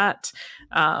do that.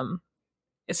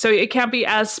 So it can't be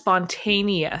as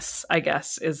spontaneous, I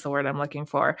guess is the word I'm looking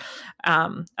for,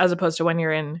 as opposed to when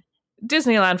you're in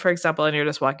Disneyland, for example, and you're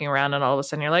just walking around and all of a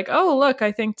sudden you're like, oh, look,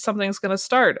 I think something's going to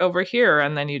start over here.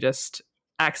 And then you just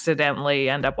accidentally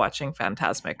end up watching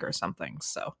Fantasmic or something.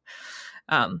 So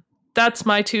that's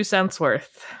my 2 cents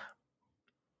worth.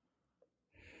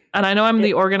 And I know I'm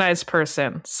the organized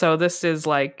person, so this is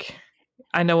like,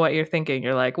 I know what you're thinking.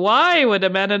 You're like, why would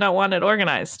Amanda not want it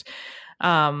organized? It's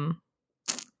not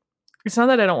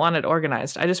that I don't want it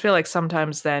organized. I just feel like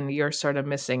sometimes then you're sort of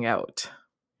missing out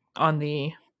on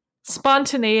the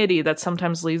spontaneity that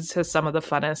sometimes leads to some of the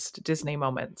funnest Disney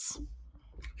moments.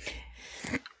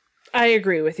 I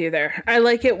agree with you there. I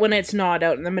like it when it's not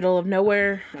out in the middle of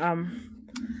nowhere.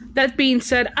 That being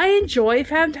said, I enjoy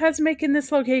Fantasmic in this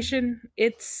location.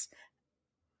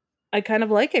 I kind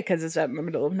of like it because it's out in the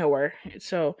middle of nowhere,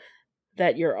 so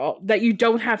that you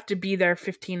don't have to be there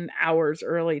 15 hours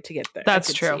early to get there.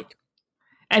 That's true,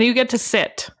 and you get to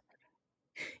sit.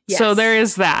 Yes. So there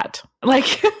is that.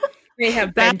 Like they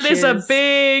have benches. That is a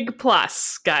big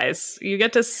plus, guys. You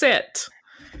get to sit.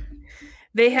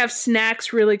 They have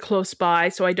snacks really close by,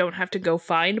 so I don't have to go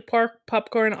find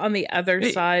popcorn on the other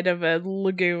side of a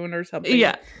lagoon or something.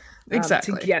 Yeah,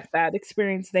 exactly. To get that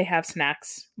experience, they have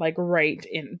snacks like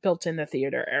built in the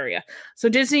theater area. So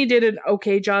Disney did an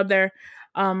okay job there.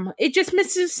 It just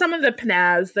misses some of the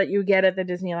pizzazz that you get at the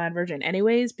Disneyland version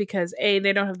anyways, because they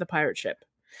don't have the pirate ship.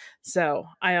 So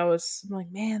I always am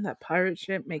like, man, that pirate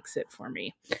ship makes it for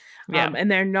me. Yeah.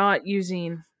 And they're not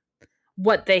using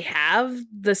what they have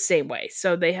the same way.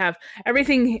 So they have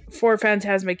everything for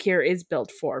Fantasmic here is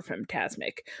built for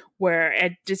Fantasmic, where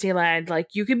at Disneyland,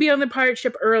 like you could be on the pirate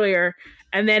ship earlier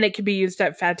and then it could be used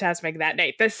at Fantasmic that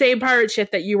night. The same pirate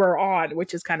ship that you were on,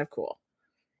 which is kind of cool,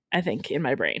 I think, in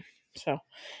my brain. So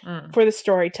for the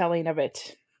storytelling of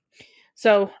it.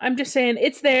 So I'm just saying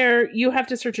it's there. You have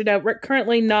to search it out. We're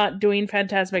currently not doing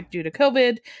Fantasmic due to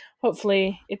COVID.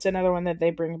 Hopefully it's another one that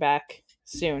they bring back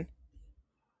soon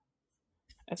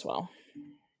as well.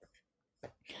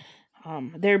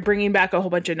 They're bringing back a whole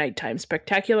bunch of nighttime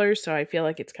spectaculars, so I feel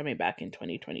like it's coming back in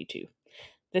 2022.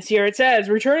 This year it says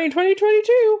returning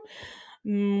 2022.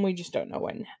 We just don't know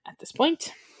when at this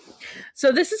point.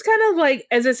 So this is kind of like,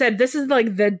 as I said, this is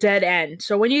like the dead end.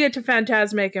 So when you get to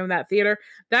Fantasmic and that theater,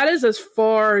 that is as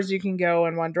far as you can go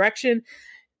in one direction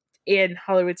in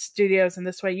Hollywood Studios. And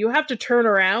this way you have to turn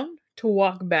around to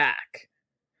walk back.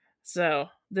 So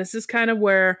this is kind of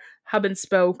where hub and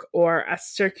spoke or a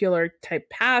circular type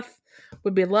path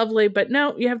would be lovely. But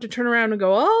no, you have to turn around and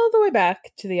go all the way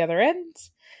back to the other end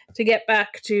to get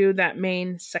back to that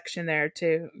main section there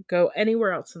to go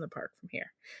anywhere else in the park from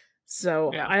here.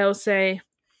 So yeah. I will say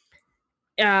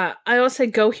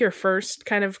go here first,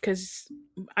 kind of, because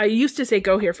I used to say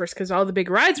go here first because all the big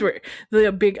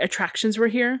the big attractions were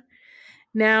here.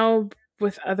 Now,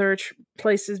 with other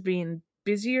places being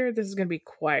busier, this is going to be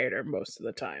quieter most of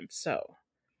the time. So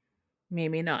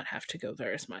maybe not have to go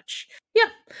there as much. Yeah,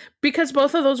 because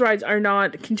both of those rides are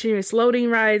not continuous loading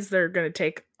rides. They're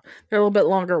a little bit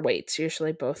longer waits.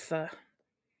 Usually both, you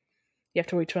have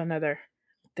to wait till another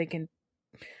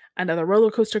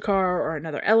roller coaster car or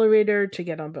another elevator to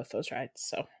get on both those rides.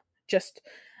 So just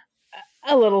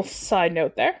a little side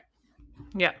note there.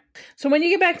 Yeah. So when you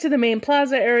get back to the main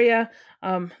plaza area,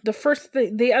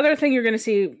 the other thing you're going to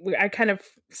see, I kind of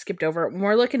skipped over it. When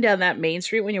we're looking down that main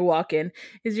street when you walk in,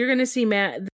 is you're going to see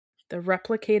the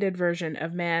replicated version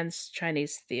of Mann's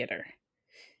Chinese Theater.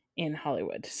 in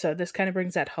Hollywood. So this kind of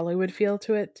brings that Hollywood feel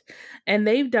to it. And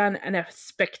they've done a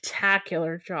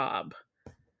spectacular job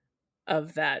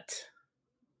of that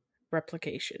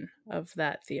replication of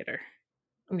that theater.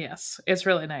 Yes, it's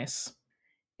really nice.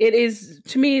 It is,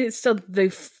 to me, it's still the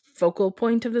focal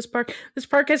point of this park. This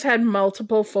park has had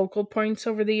multiple focal points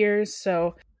over the years.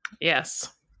 So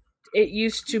yes, it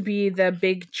used to be the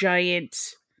big giant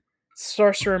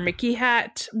Sorcerer Mickey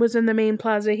hat was in the main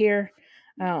plaza here.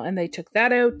 And they took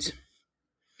that out.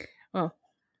 Well,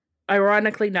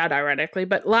 ironically, not ironically,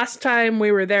 but last time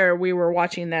we were there, we were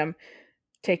watching them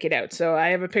take it out. So I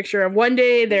have a picture of one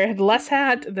day they had less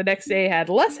hat, the next day had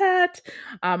less hat,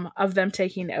 of them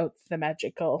taking out the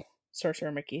magical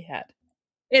Sorcerer Mickey hat.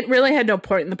 It really had no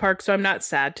point in the park, so I'm not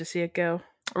sad to see it go.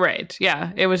 Right.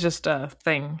 Yeah, it was just a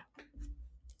thing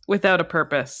without a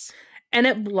purpose. And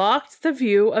it blocked the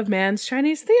view of Mann's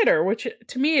Chinese Theater, which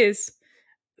to me is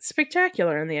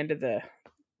spectacular in the end of the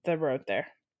road there.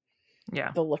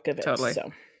 Yeah. The look of it. Totally.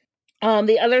 So.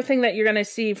 The other thing that you're going to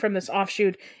see from this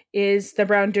offshoot is the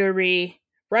Brown Dairy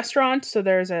restaurant. So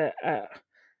there's a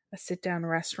sit-down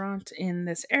restaurant in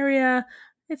this area.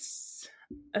 It's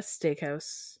a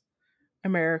steakhouse,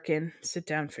 American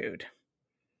sit-down food.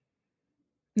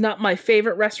 Not my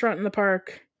favorite restaurant in the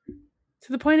park,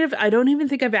 to the point of I don't even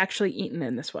think I've actually eaten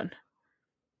in this one.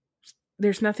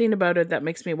 There's nothing about it that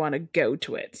makes me want to go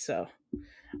to it. So,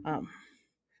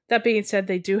 that being said,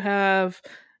 they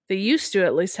used to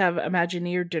at least have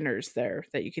Imagineer dinners there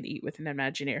that you could eat with an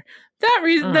Imagineer.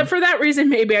 For that reason,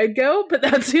 maybe I'd go, but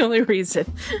that's the only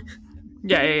reason.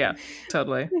 Yeah,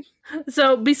 totally.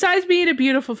 So, besides being a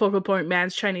beautiful focal point,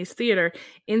 Mann's Chinese Theater,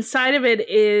 inside of it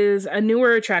is a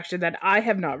newer attraction that I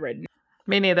have not ridden.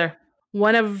 Me neither.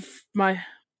 One of my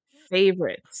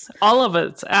favorites. All of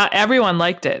us, everyone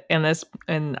liked it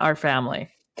in our family.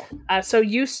 So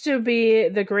used to be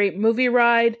the Great Movie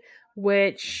Ride,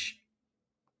 which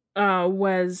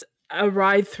was a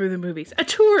ride through the movies, a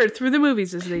tour through the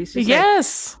movies, as they used to say.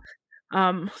 Yes.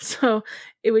 So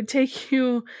it would take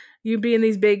you'd be in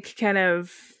these big kind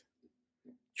of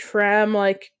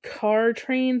tram-like car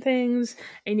train things,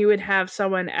 and you would have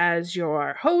someone as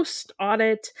your host on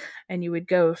it, and you would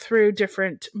go through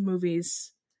different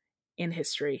movies in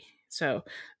history. So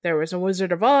there was a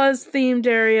Wizard of Oz themed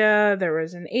area, there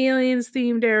was an Aliens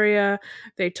themed area,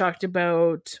 they talked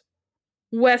about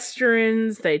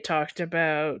Westerns, they talked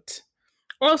about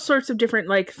all sorts of different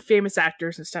like famous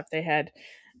actors and stuff. They had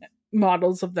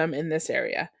models of them in this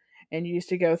area, and you used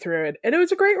to go through it, and it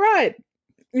was a great ride.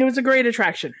 It was a great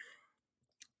attraction.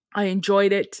 I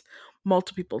enjoyed it.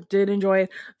 Multiple people did enjoy it.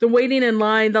 The waiting in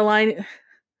line, the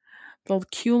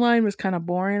queue line was kind of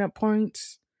boring at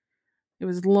points. It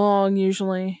was long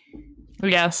usually.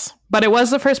 Yes, but it was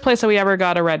the first place that we ever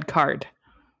got a red card.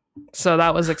 So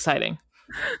that was exciting.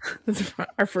 That's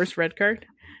our first red card.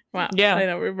 Wow. Yeah. I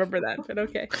don't remember that, but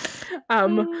okay.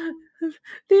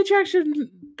 The attraction,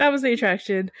 that was the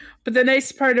attraction. But the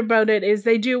nice part about it is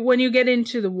when you get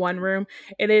into the one room,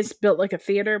 it is built like a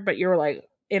theater, but you're like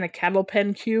in a cattle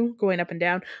pen queue going up and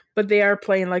down. But they are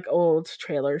playing like old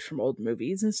trailers from old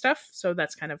movies and stuff. So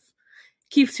that's kind of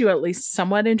keeps you at least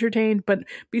somewhat entertained. But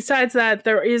besides that,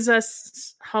 there is a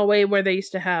hallway where they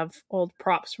used to have old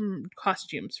props from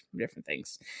costumes from different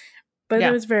things. But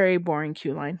it was very boring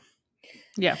queue line.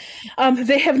 Yeah.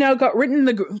 They have now got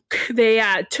they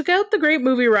took out the Great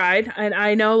Movie Ride, and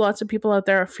I know lots of people out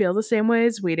there feel the same way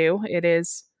as we do.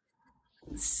 It's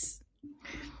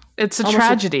a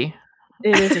tragedy.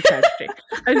 It is a tragedy.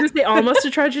 I was going to say almost a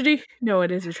tragedy. No,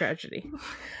 it is a tragedy.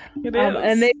 It is.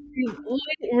 And they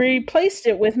replaced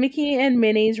it with Mickey and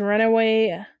Minnie's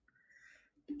Runaway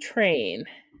Train.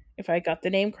 If I got the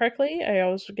name correctly, I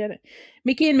always forget it.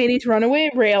 Mickey and Minnie's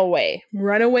Runaway Railway.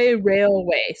 Runaway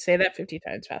Railway. Say that 50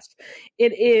 times fast.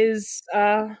 It is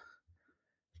kind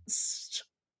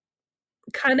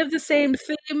of the same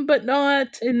theme, but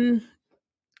not in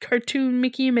cartoon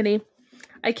Mickey and Minnie.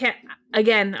 I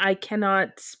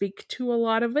cannot speak to a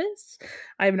lot of this.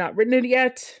 I have not written it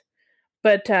yet,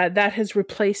 but that has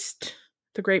replaced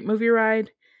the Great Movie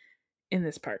Ride in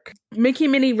this park. Mickey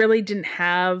and Minnie really didn't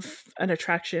have an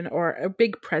attraction or a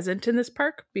big present in this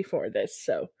park before this,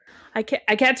 so I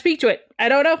can't speak to it. I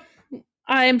don't know.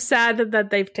 I am sad that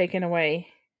they've taken away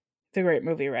the Great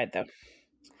Movie Ride, though.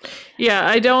 Yeah,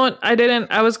 I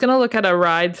was gonna look at a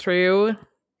ride through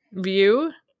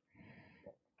view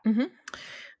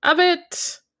of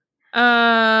it,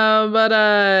 but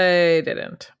I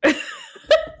didn't.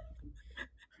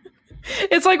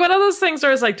 It's like one of those things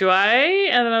where it's like, do I?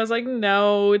 And then I was like,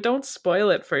 no, don't spoil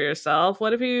it for yourself.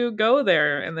 What if you go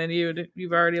there and then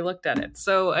you've already looked at it?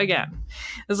 So again,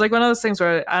 it's like one of those things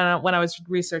where I don't know, when I was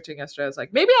researching yesterday, I was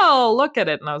like, maybe I'll look at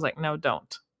it. And I was like, no,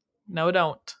 don't. No,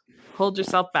 don't. Hold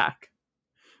yourself back.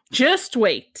 Just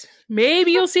wait.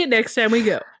 Maybe you'll see it next time we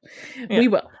go. Yeah. We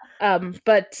will.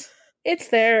 But it's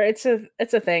there. It's a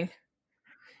thing.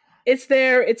 It's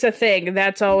there. It's a thing.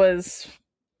 That's always,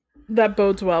 that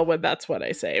bodes well when that's what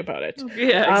I say about it.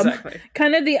 Yeah, exactly.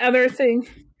 Kind of the other thing,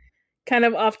 kind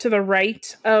of off to the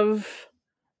right of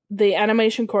the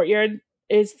animation courtyard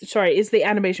is the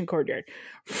animation courtyard.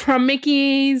 From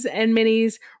Mickey's and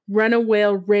Minnie's Runaway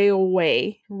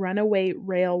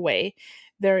Railway,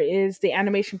 there is the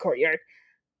animation courtyard,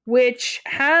 which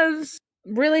has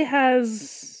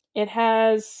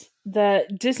the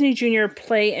Disney Junior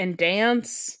play and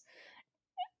dance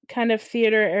kind of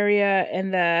theater area,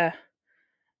 and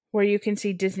where you can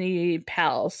see Disney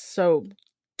pals. So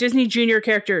Disney Junior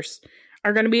characters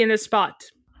are going to be in this spot.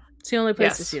 It's the only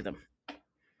place to see them.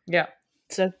 Yeah.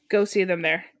 So go see them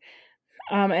there.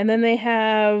 And then they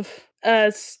have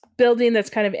a building that's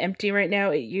kind of empty right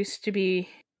now. It used to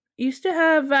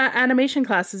have animation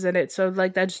classes in it. So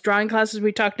like that's drawing classes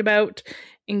we talked about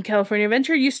in California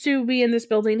Adventure used to be in this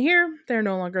building here. They're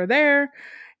no longer there.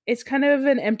 It's kind of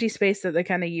an empty space that they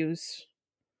kind of use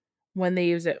when they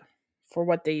use it for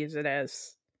what they use it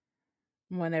as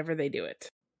whenever they do it.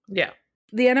 Yeah.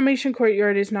 The animation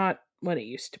courtyard is not what it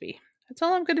used to be. That's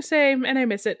all I'm going to say, and I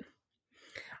miss it.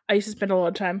 I used to spend a lot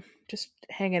of time just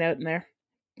hanging out in there.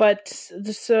 But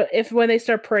so when they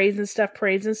start parades and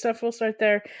stuff will start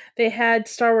there. They had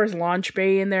Star Wars Launch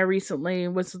Bay in there recently.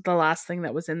 Was the last thing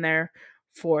that was in there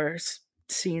for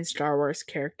seeing Star Wars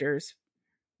characters.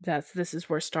 This is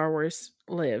where Star Wars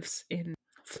lives in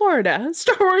Florida.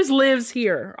 Star Wars lives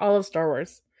here. All of Star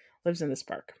Wars lives in this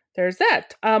park. There's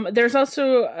that. There's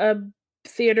also a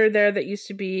theater there that used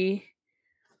to be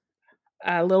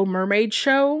a Little Mermaid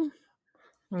show.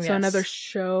 Yes. So another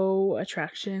show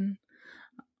attraction.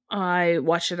 I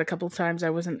watched it a couple of times. I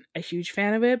wasn't a huge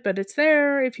fan of it, but it's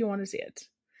there if you want to see it.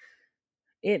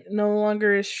 It no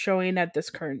longer is showing at this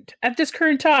current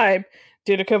time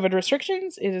due to COVID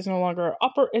restrictions. It is no longer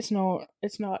it's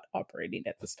not operating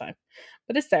at this time,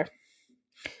 but it's there.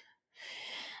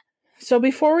 So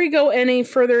before we go any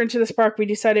further into this park, we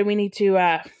decided we need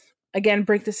to again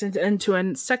break this into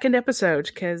a second episode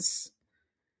because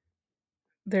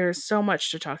there's so much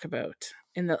to talk about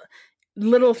in the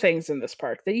little things in this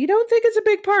park that you don't think it's a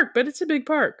big park, but it's a big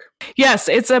park. Yes,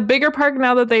 it's a bigger park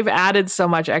now that they've added so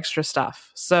much extra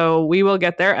stuff. So we will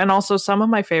get there. And also some of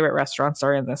my favorite restaurants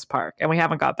are in this park and we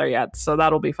haven't got there yet. So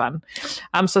that'll be fun.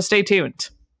 So stay tuned.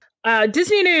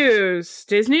 Disney news.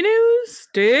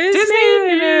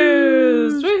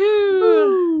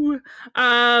 Woohoo!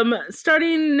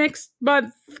 Starting next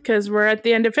month, because we're at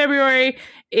the end of February,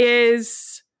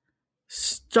 is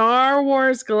Star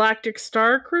Wars Galactic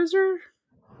Star Cruiser.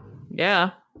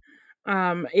 Yeah.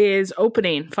 Is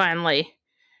opening finally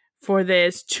for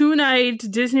this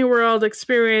 2-night Disney World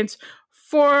experience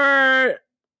for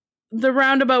the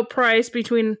roundabout price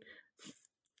between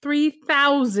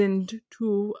 $3,000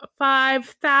 to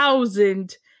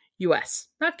 $5,000 US,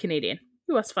 not Canadian,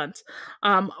 US funds,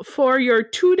 for your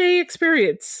 2-day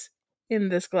experience in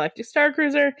this Galactic Star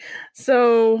Cruiser.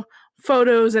 So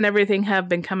photos and everything have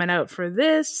been coming out for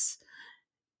this.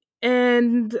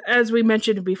 And as we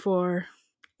mentioned before,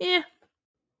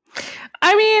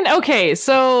 I mean, okay,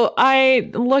 so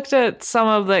I looked at some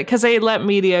of because they let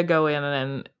media go in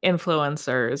and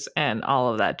influencers and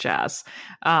all of that jazz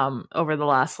over the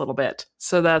last little bit.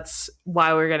 So that's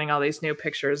why we're getting all these new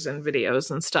pictures and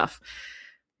videos and stuff,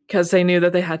 because they knew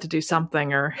that they had to do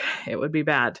something or it would be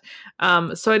bad.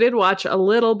 So I did watch a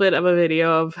little bit of a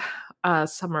video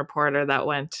of some reporter that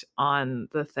went on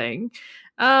the thing.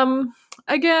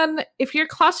 Again, if you're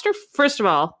first of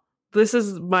all, this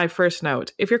is my first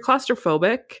note. If you're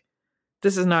claustrophobic,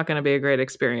 this is not going to be a great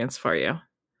experience for you.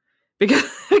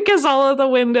 Because all of the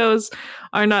windows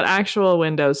are not actual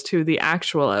windows to the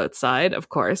actual outside, of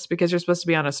course, because you're supposed to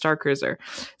be on a Star Cruiser.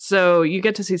 So you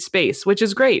get to see space, which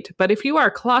is great. But if you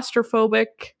are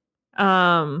claustrophobic,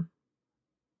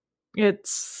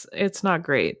 it's not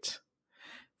great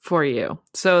for you.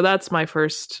 So that's my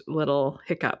first little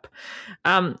hiccup.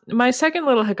 My second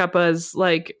little hiccup was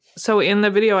so in the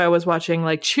video I was watching,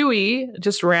 Chewie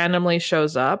just randomly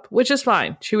shows up, which is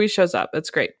fine. Chewie shows up. It's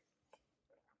great.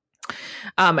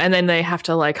 And then they have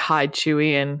to hide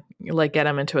Chewie and get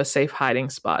him into a safe hiding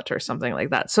spot or something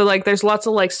like that. So there's lots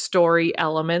of story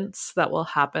elements that will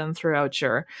happen throughout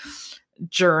your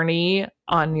journey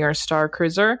on your Star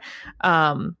Cruiser.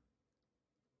 And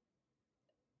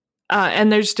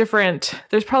there's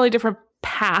probably different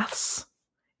paths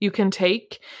you can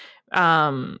take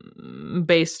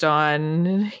based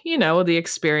on, the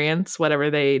experience, whatever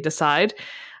they decide,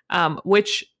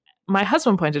 which my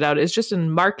husband pointed out is just a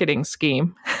marketing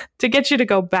scheme to get you to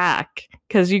go back,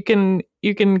 because you can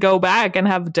go back and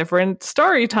have different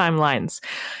story timelines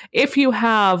if you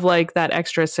have like that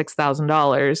extra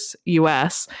 $6,000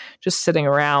 US just sitting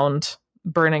around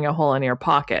burning a hole in your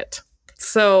pocket.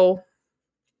 So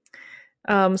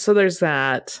there's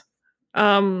that.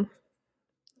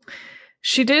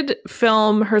 She did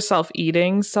film herself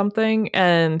eating something,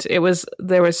 and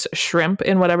there was shrimp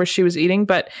in whatever she was eating,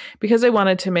 but because they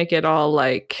wanted to make it all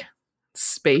like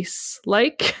space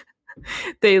like,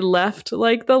 they left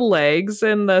like the legs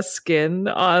and the skin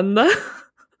on the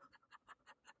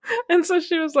and so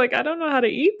she was like, I don't know how to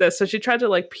eat this. So she tried to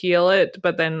like peel it,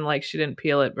 but then like she didn't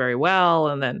peel it very well,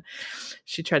 and then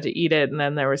she tried to eat it, and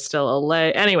then there was still a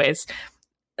leg. Anyways,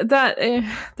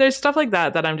 there's stuff like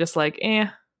that I'm just like,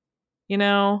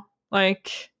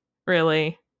 like,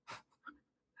 really,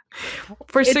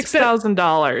 for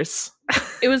 $6,000.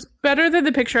 It was better than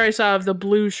the picture I saw of the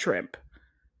blue shrimp,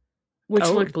 which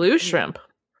looked blue shrimp,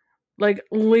 like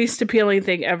least appealing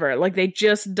thing ever. Like they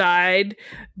just dyed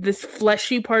this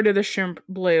fleshy part of the shrimp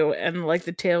blue, and like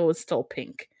the tail was still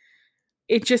pink.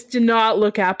 It just did not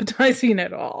look appetizing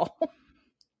at all.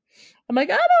 I'm like,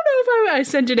 I don't know if I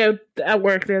sent it out at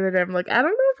work the other day. I'm like, I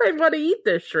don't know if I want to eat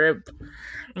this shrimp.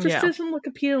 It just doesn't look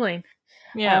appealing.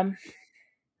 Yeah.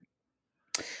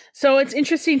 So it's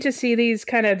interesting to see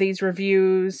these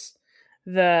reviews,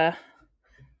 the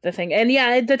thing. And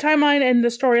yeah, the timeline and the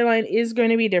storyline is going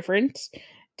to be different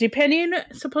depending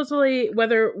supposedly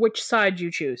which side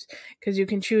you choose, because you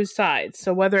can choose sides.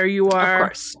 So whether you are, of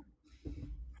course,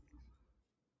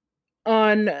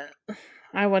 on,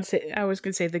 I was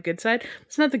going to say the good side.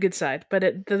 It's not the good side,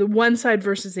 but the one side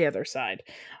versus the other side.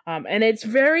 And it's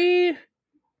very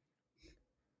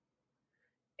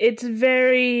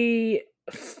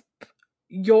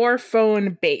your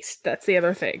phone based. That's the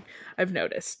other thing I've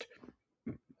noticed.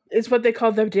 It's what they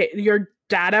call your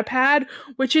data pad,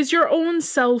 which is your own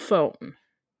cell phone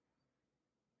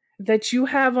that you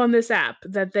have on this app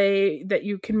that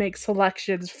you can make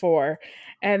selections for,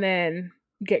 and then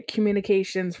get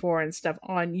communications for and stuff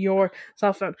on your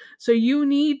cell phone. So you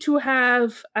need to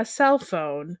have a cell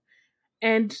phone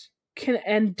and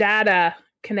data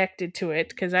connected to it,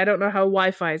 because I don't know how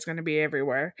Wi-Fi is going to be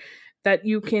everywhere, that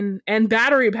you can, and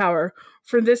battery power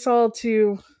for this all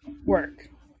to work.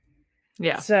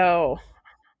 Yeah. So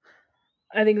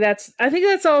I think that's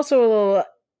also a little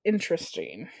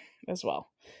interesting as well.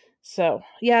 So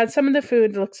yeah, some of the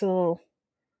food looks a little,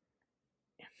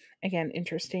 again,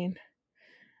 interesting.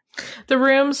 The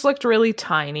rooms looked really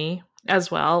tiny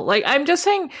as well. Like, I'm just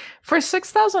saying, for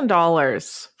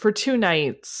 $6,000 for 2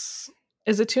 nights,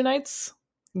 is it 2 nights?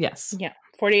 Yes. Yeah,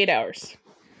 48 hours.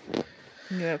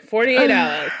 Yeah, 48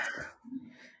 hours.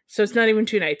 So it's not even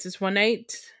 2 nights. It's 1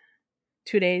 night,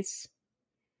 2 days.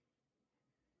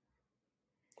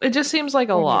 It just seems like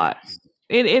a lot.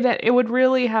 It would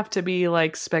really have to be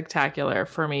like spectacular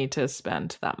for me to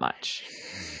spend that much.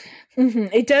 Mm-hmm.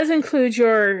 It does include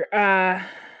your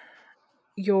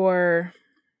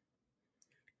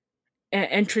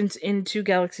entrance into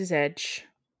Galaxy's Edge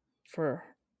for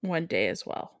 1 day as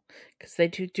well, because they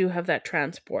do have that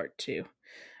transport too.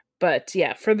 But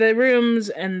yeah, for the rooms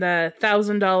and the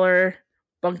 $1,000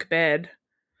 bunk bed,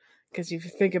 because if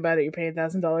you think about it, you're paying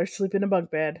 $1,000 to sleep in a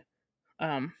bunk bed.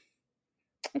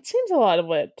 It seems a lot of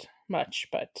it much,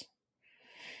 but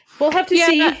we'll have to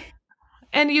see.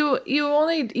 And you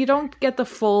don't get the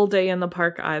full day in the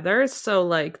park either. So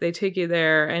like they take you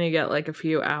there and you get like a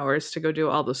few hours to go do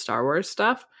all the Star Wars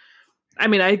stuff. I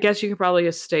mean, I guess you could probably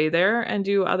just stay there and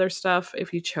do other stuff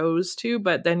if you chose to,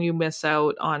 but then you miss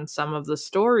out on some of the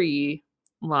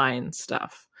storyline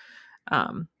stuff,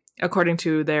 according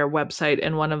to their website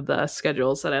and one of the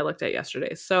schedules that I looked at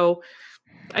yesterday. So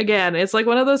again, it's like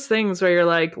one of those things where you're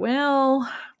like, well,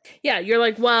 yeah, you're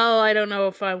like, well, I don't know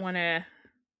if I want to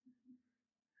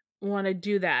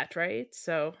do that, right?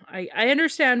 So I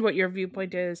understand what your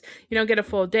viewpoint is. You don't get a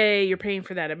full day, you're paying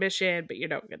for that admission, but you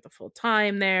don't get the full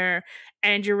time there,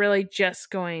 and you're really just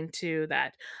going to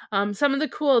that. Some of the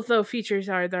cool though features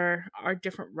are there are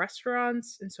different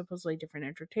restaurants and supposedly different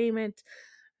entertainment.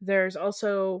 There's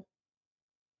also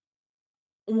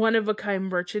one of a kind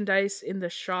merchandise in the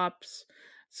shops.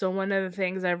 So one of the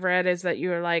things I've read is that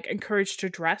you're like encouraged to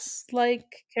dress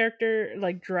like character,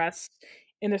 like dress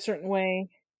in a certain way,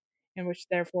 in which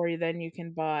therefore you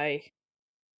can buy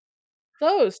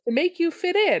clothes to make you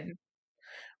fit in,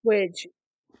 which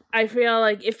I feel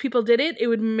like if people did it, it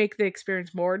would make the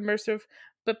experience more immersive.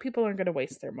 But people aren't going to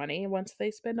waste their money once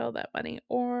they spend all that money.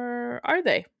 Or are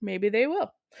they? Maybe they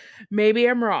will. Maybe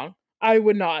I'm wrong. I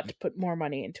would not put more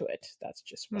money into it. That's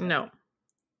just No.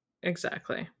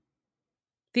 Exactly.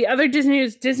 The other Disney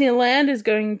news, Disneyland is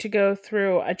going to go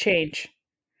through a change.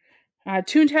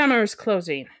 Toontown is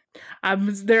closing.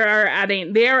 They are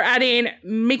adding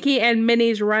Mickey and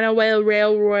Minnie's Runaway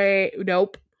Railway.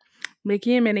 Nope.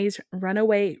 Mickey and Minnie's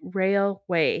Runaway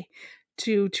Railway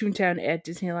to Toontown at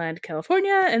Disneyland,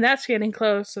 California, and that's getting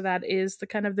close. So that is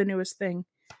the newest thing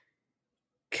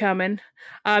coming.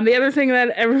 The other thing that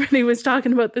everybody was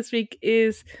talking about this week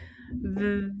is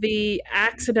the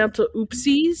accidental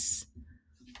oopsies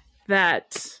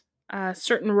that a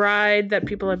certain ride that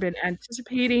people have been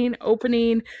anticipating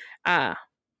opening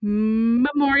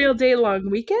Memorial Day long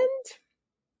weekend.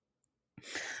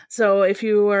 So if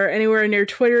you were anywhere near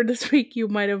Twitter this week, you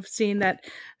might have seen that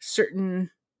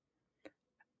certain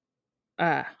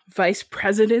vice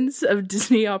presidents of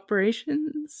Disney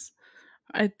operations,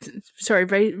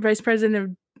 vice president of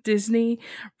Disney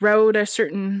rode a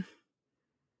certain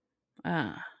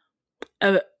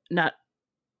not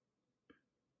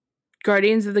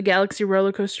Guardians of the Galaxy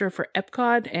roller coaster for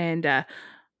Epcot and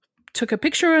took a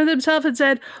picture of himself and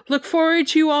said, "Look forward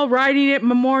to you all riding it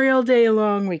Memorial Day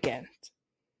long weekend."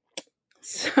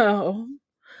 So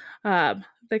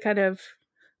they kind of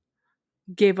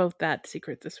gave out that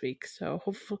secret this week. So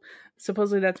hopefully,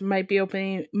 supposedly that might be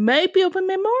open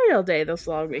Memorial Day this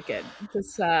long weekend.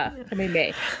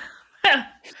 May.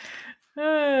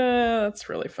 That's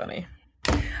really funny.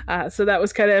 So that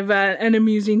was kind of an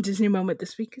amusing Disney moment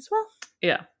this week as well.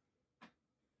 Yeah.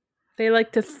 They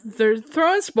like to they're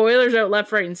throwing spoilers out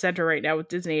left, right, and center right now with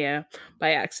Disney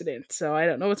by accident. So I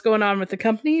don't know what's going on with the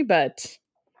company, but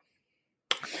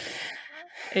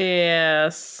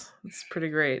yes, it's pretty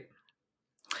great.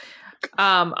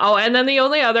 And then the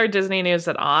only other Disney news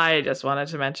that I just wanted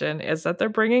to mention is that they're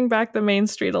bringing back the Main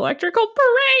Street Electrical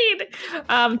Parade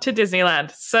to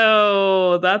Disneyland.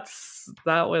 So that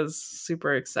was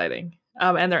super exciting.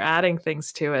 And they're adding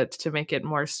things to it to make it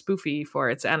more spoofy for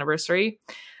its anniversary,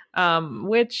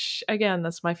 which, again,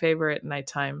 that's my favorite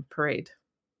nighttime parade.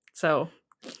 So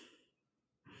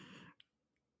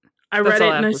I read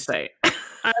it and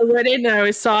I read it and I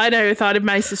saw it and I thought of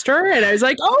my sister and I was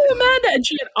like, "Oh, Amanda," and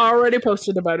she had already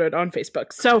posted about it on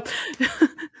Facebook. So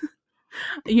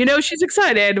she's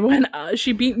excited when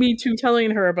she beat me to telling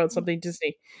her about something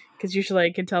Disney, because usually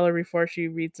I can tell her before she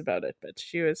reads about it, but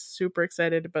she was super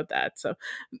excited about that. So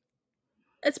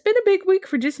it's been a big week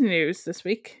for Disney news this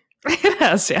week. It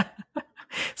has, yeah.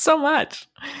 So much.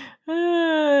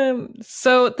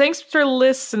 So thanks for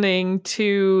listening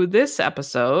to this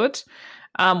episode.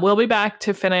 We'll be back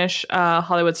to finish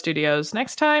Hollywood Studios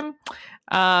next time.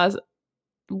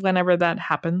 Whenever that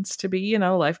happens to be,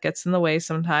 life gets in the way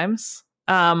sometimes.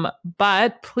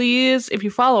 But please, if you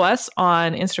follow us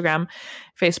on Instagram,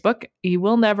 Facebook, you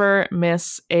will never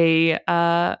miss an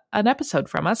episode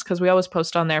from us, because we always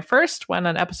post on there first when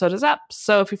an episode is up.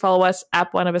 So if you follow us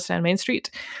at Buena Vista and Main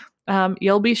Street,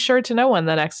 you'll be sure to know when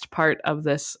the next part of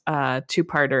this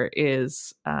two-parter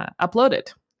is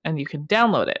uploaded, and you can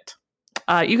download it.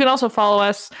 You can also follow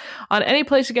us on any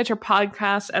place you get your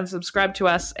podcasts and subscribe to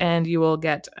us, and you will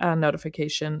get a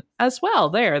notification as well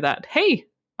there that, hey,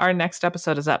 our next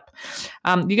episode is up.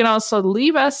 You can also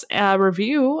leave us a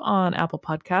review on Apple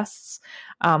Podcasts.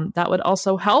 That would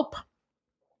also help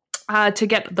to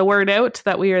get the word out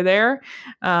that we are there,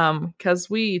 because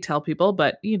we tell people,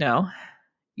 but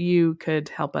you could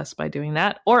help us by doing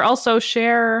that, or also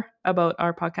share about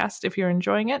our podcast if you're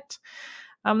enjoying it.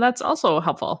 That's also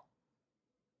helpful.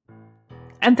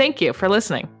 And thank you for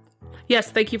listening.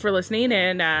 Yes, thank you for listening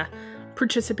and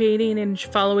participating and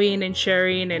following and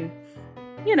sharing. And,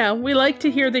 we like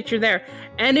to hear that you're there.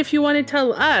 And if you want to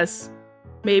tell us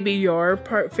maybe your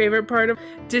favorite part of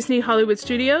Disney Hollywood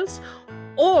Studios,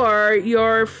 or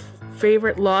your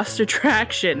favorite lost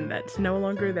attraction that's no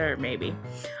longer there, maybe,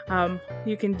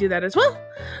 you can do that as well.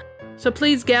 So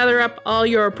please gather up all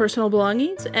your personal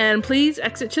belongings and please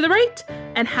exit to the right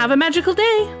and have a magical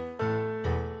day.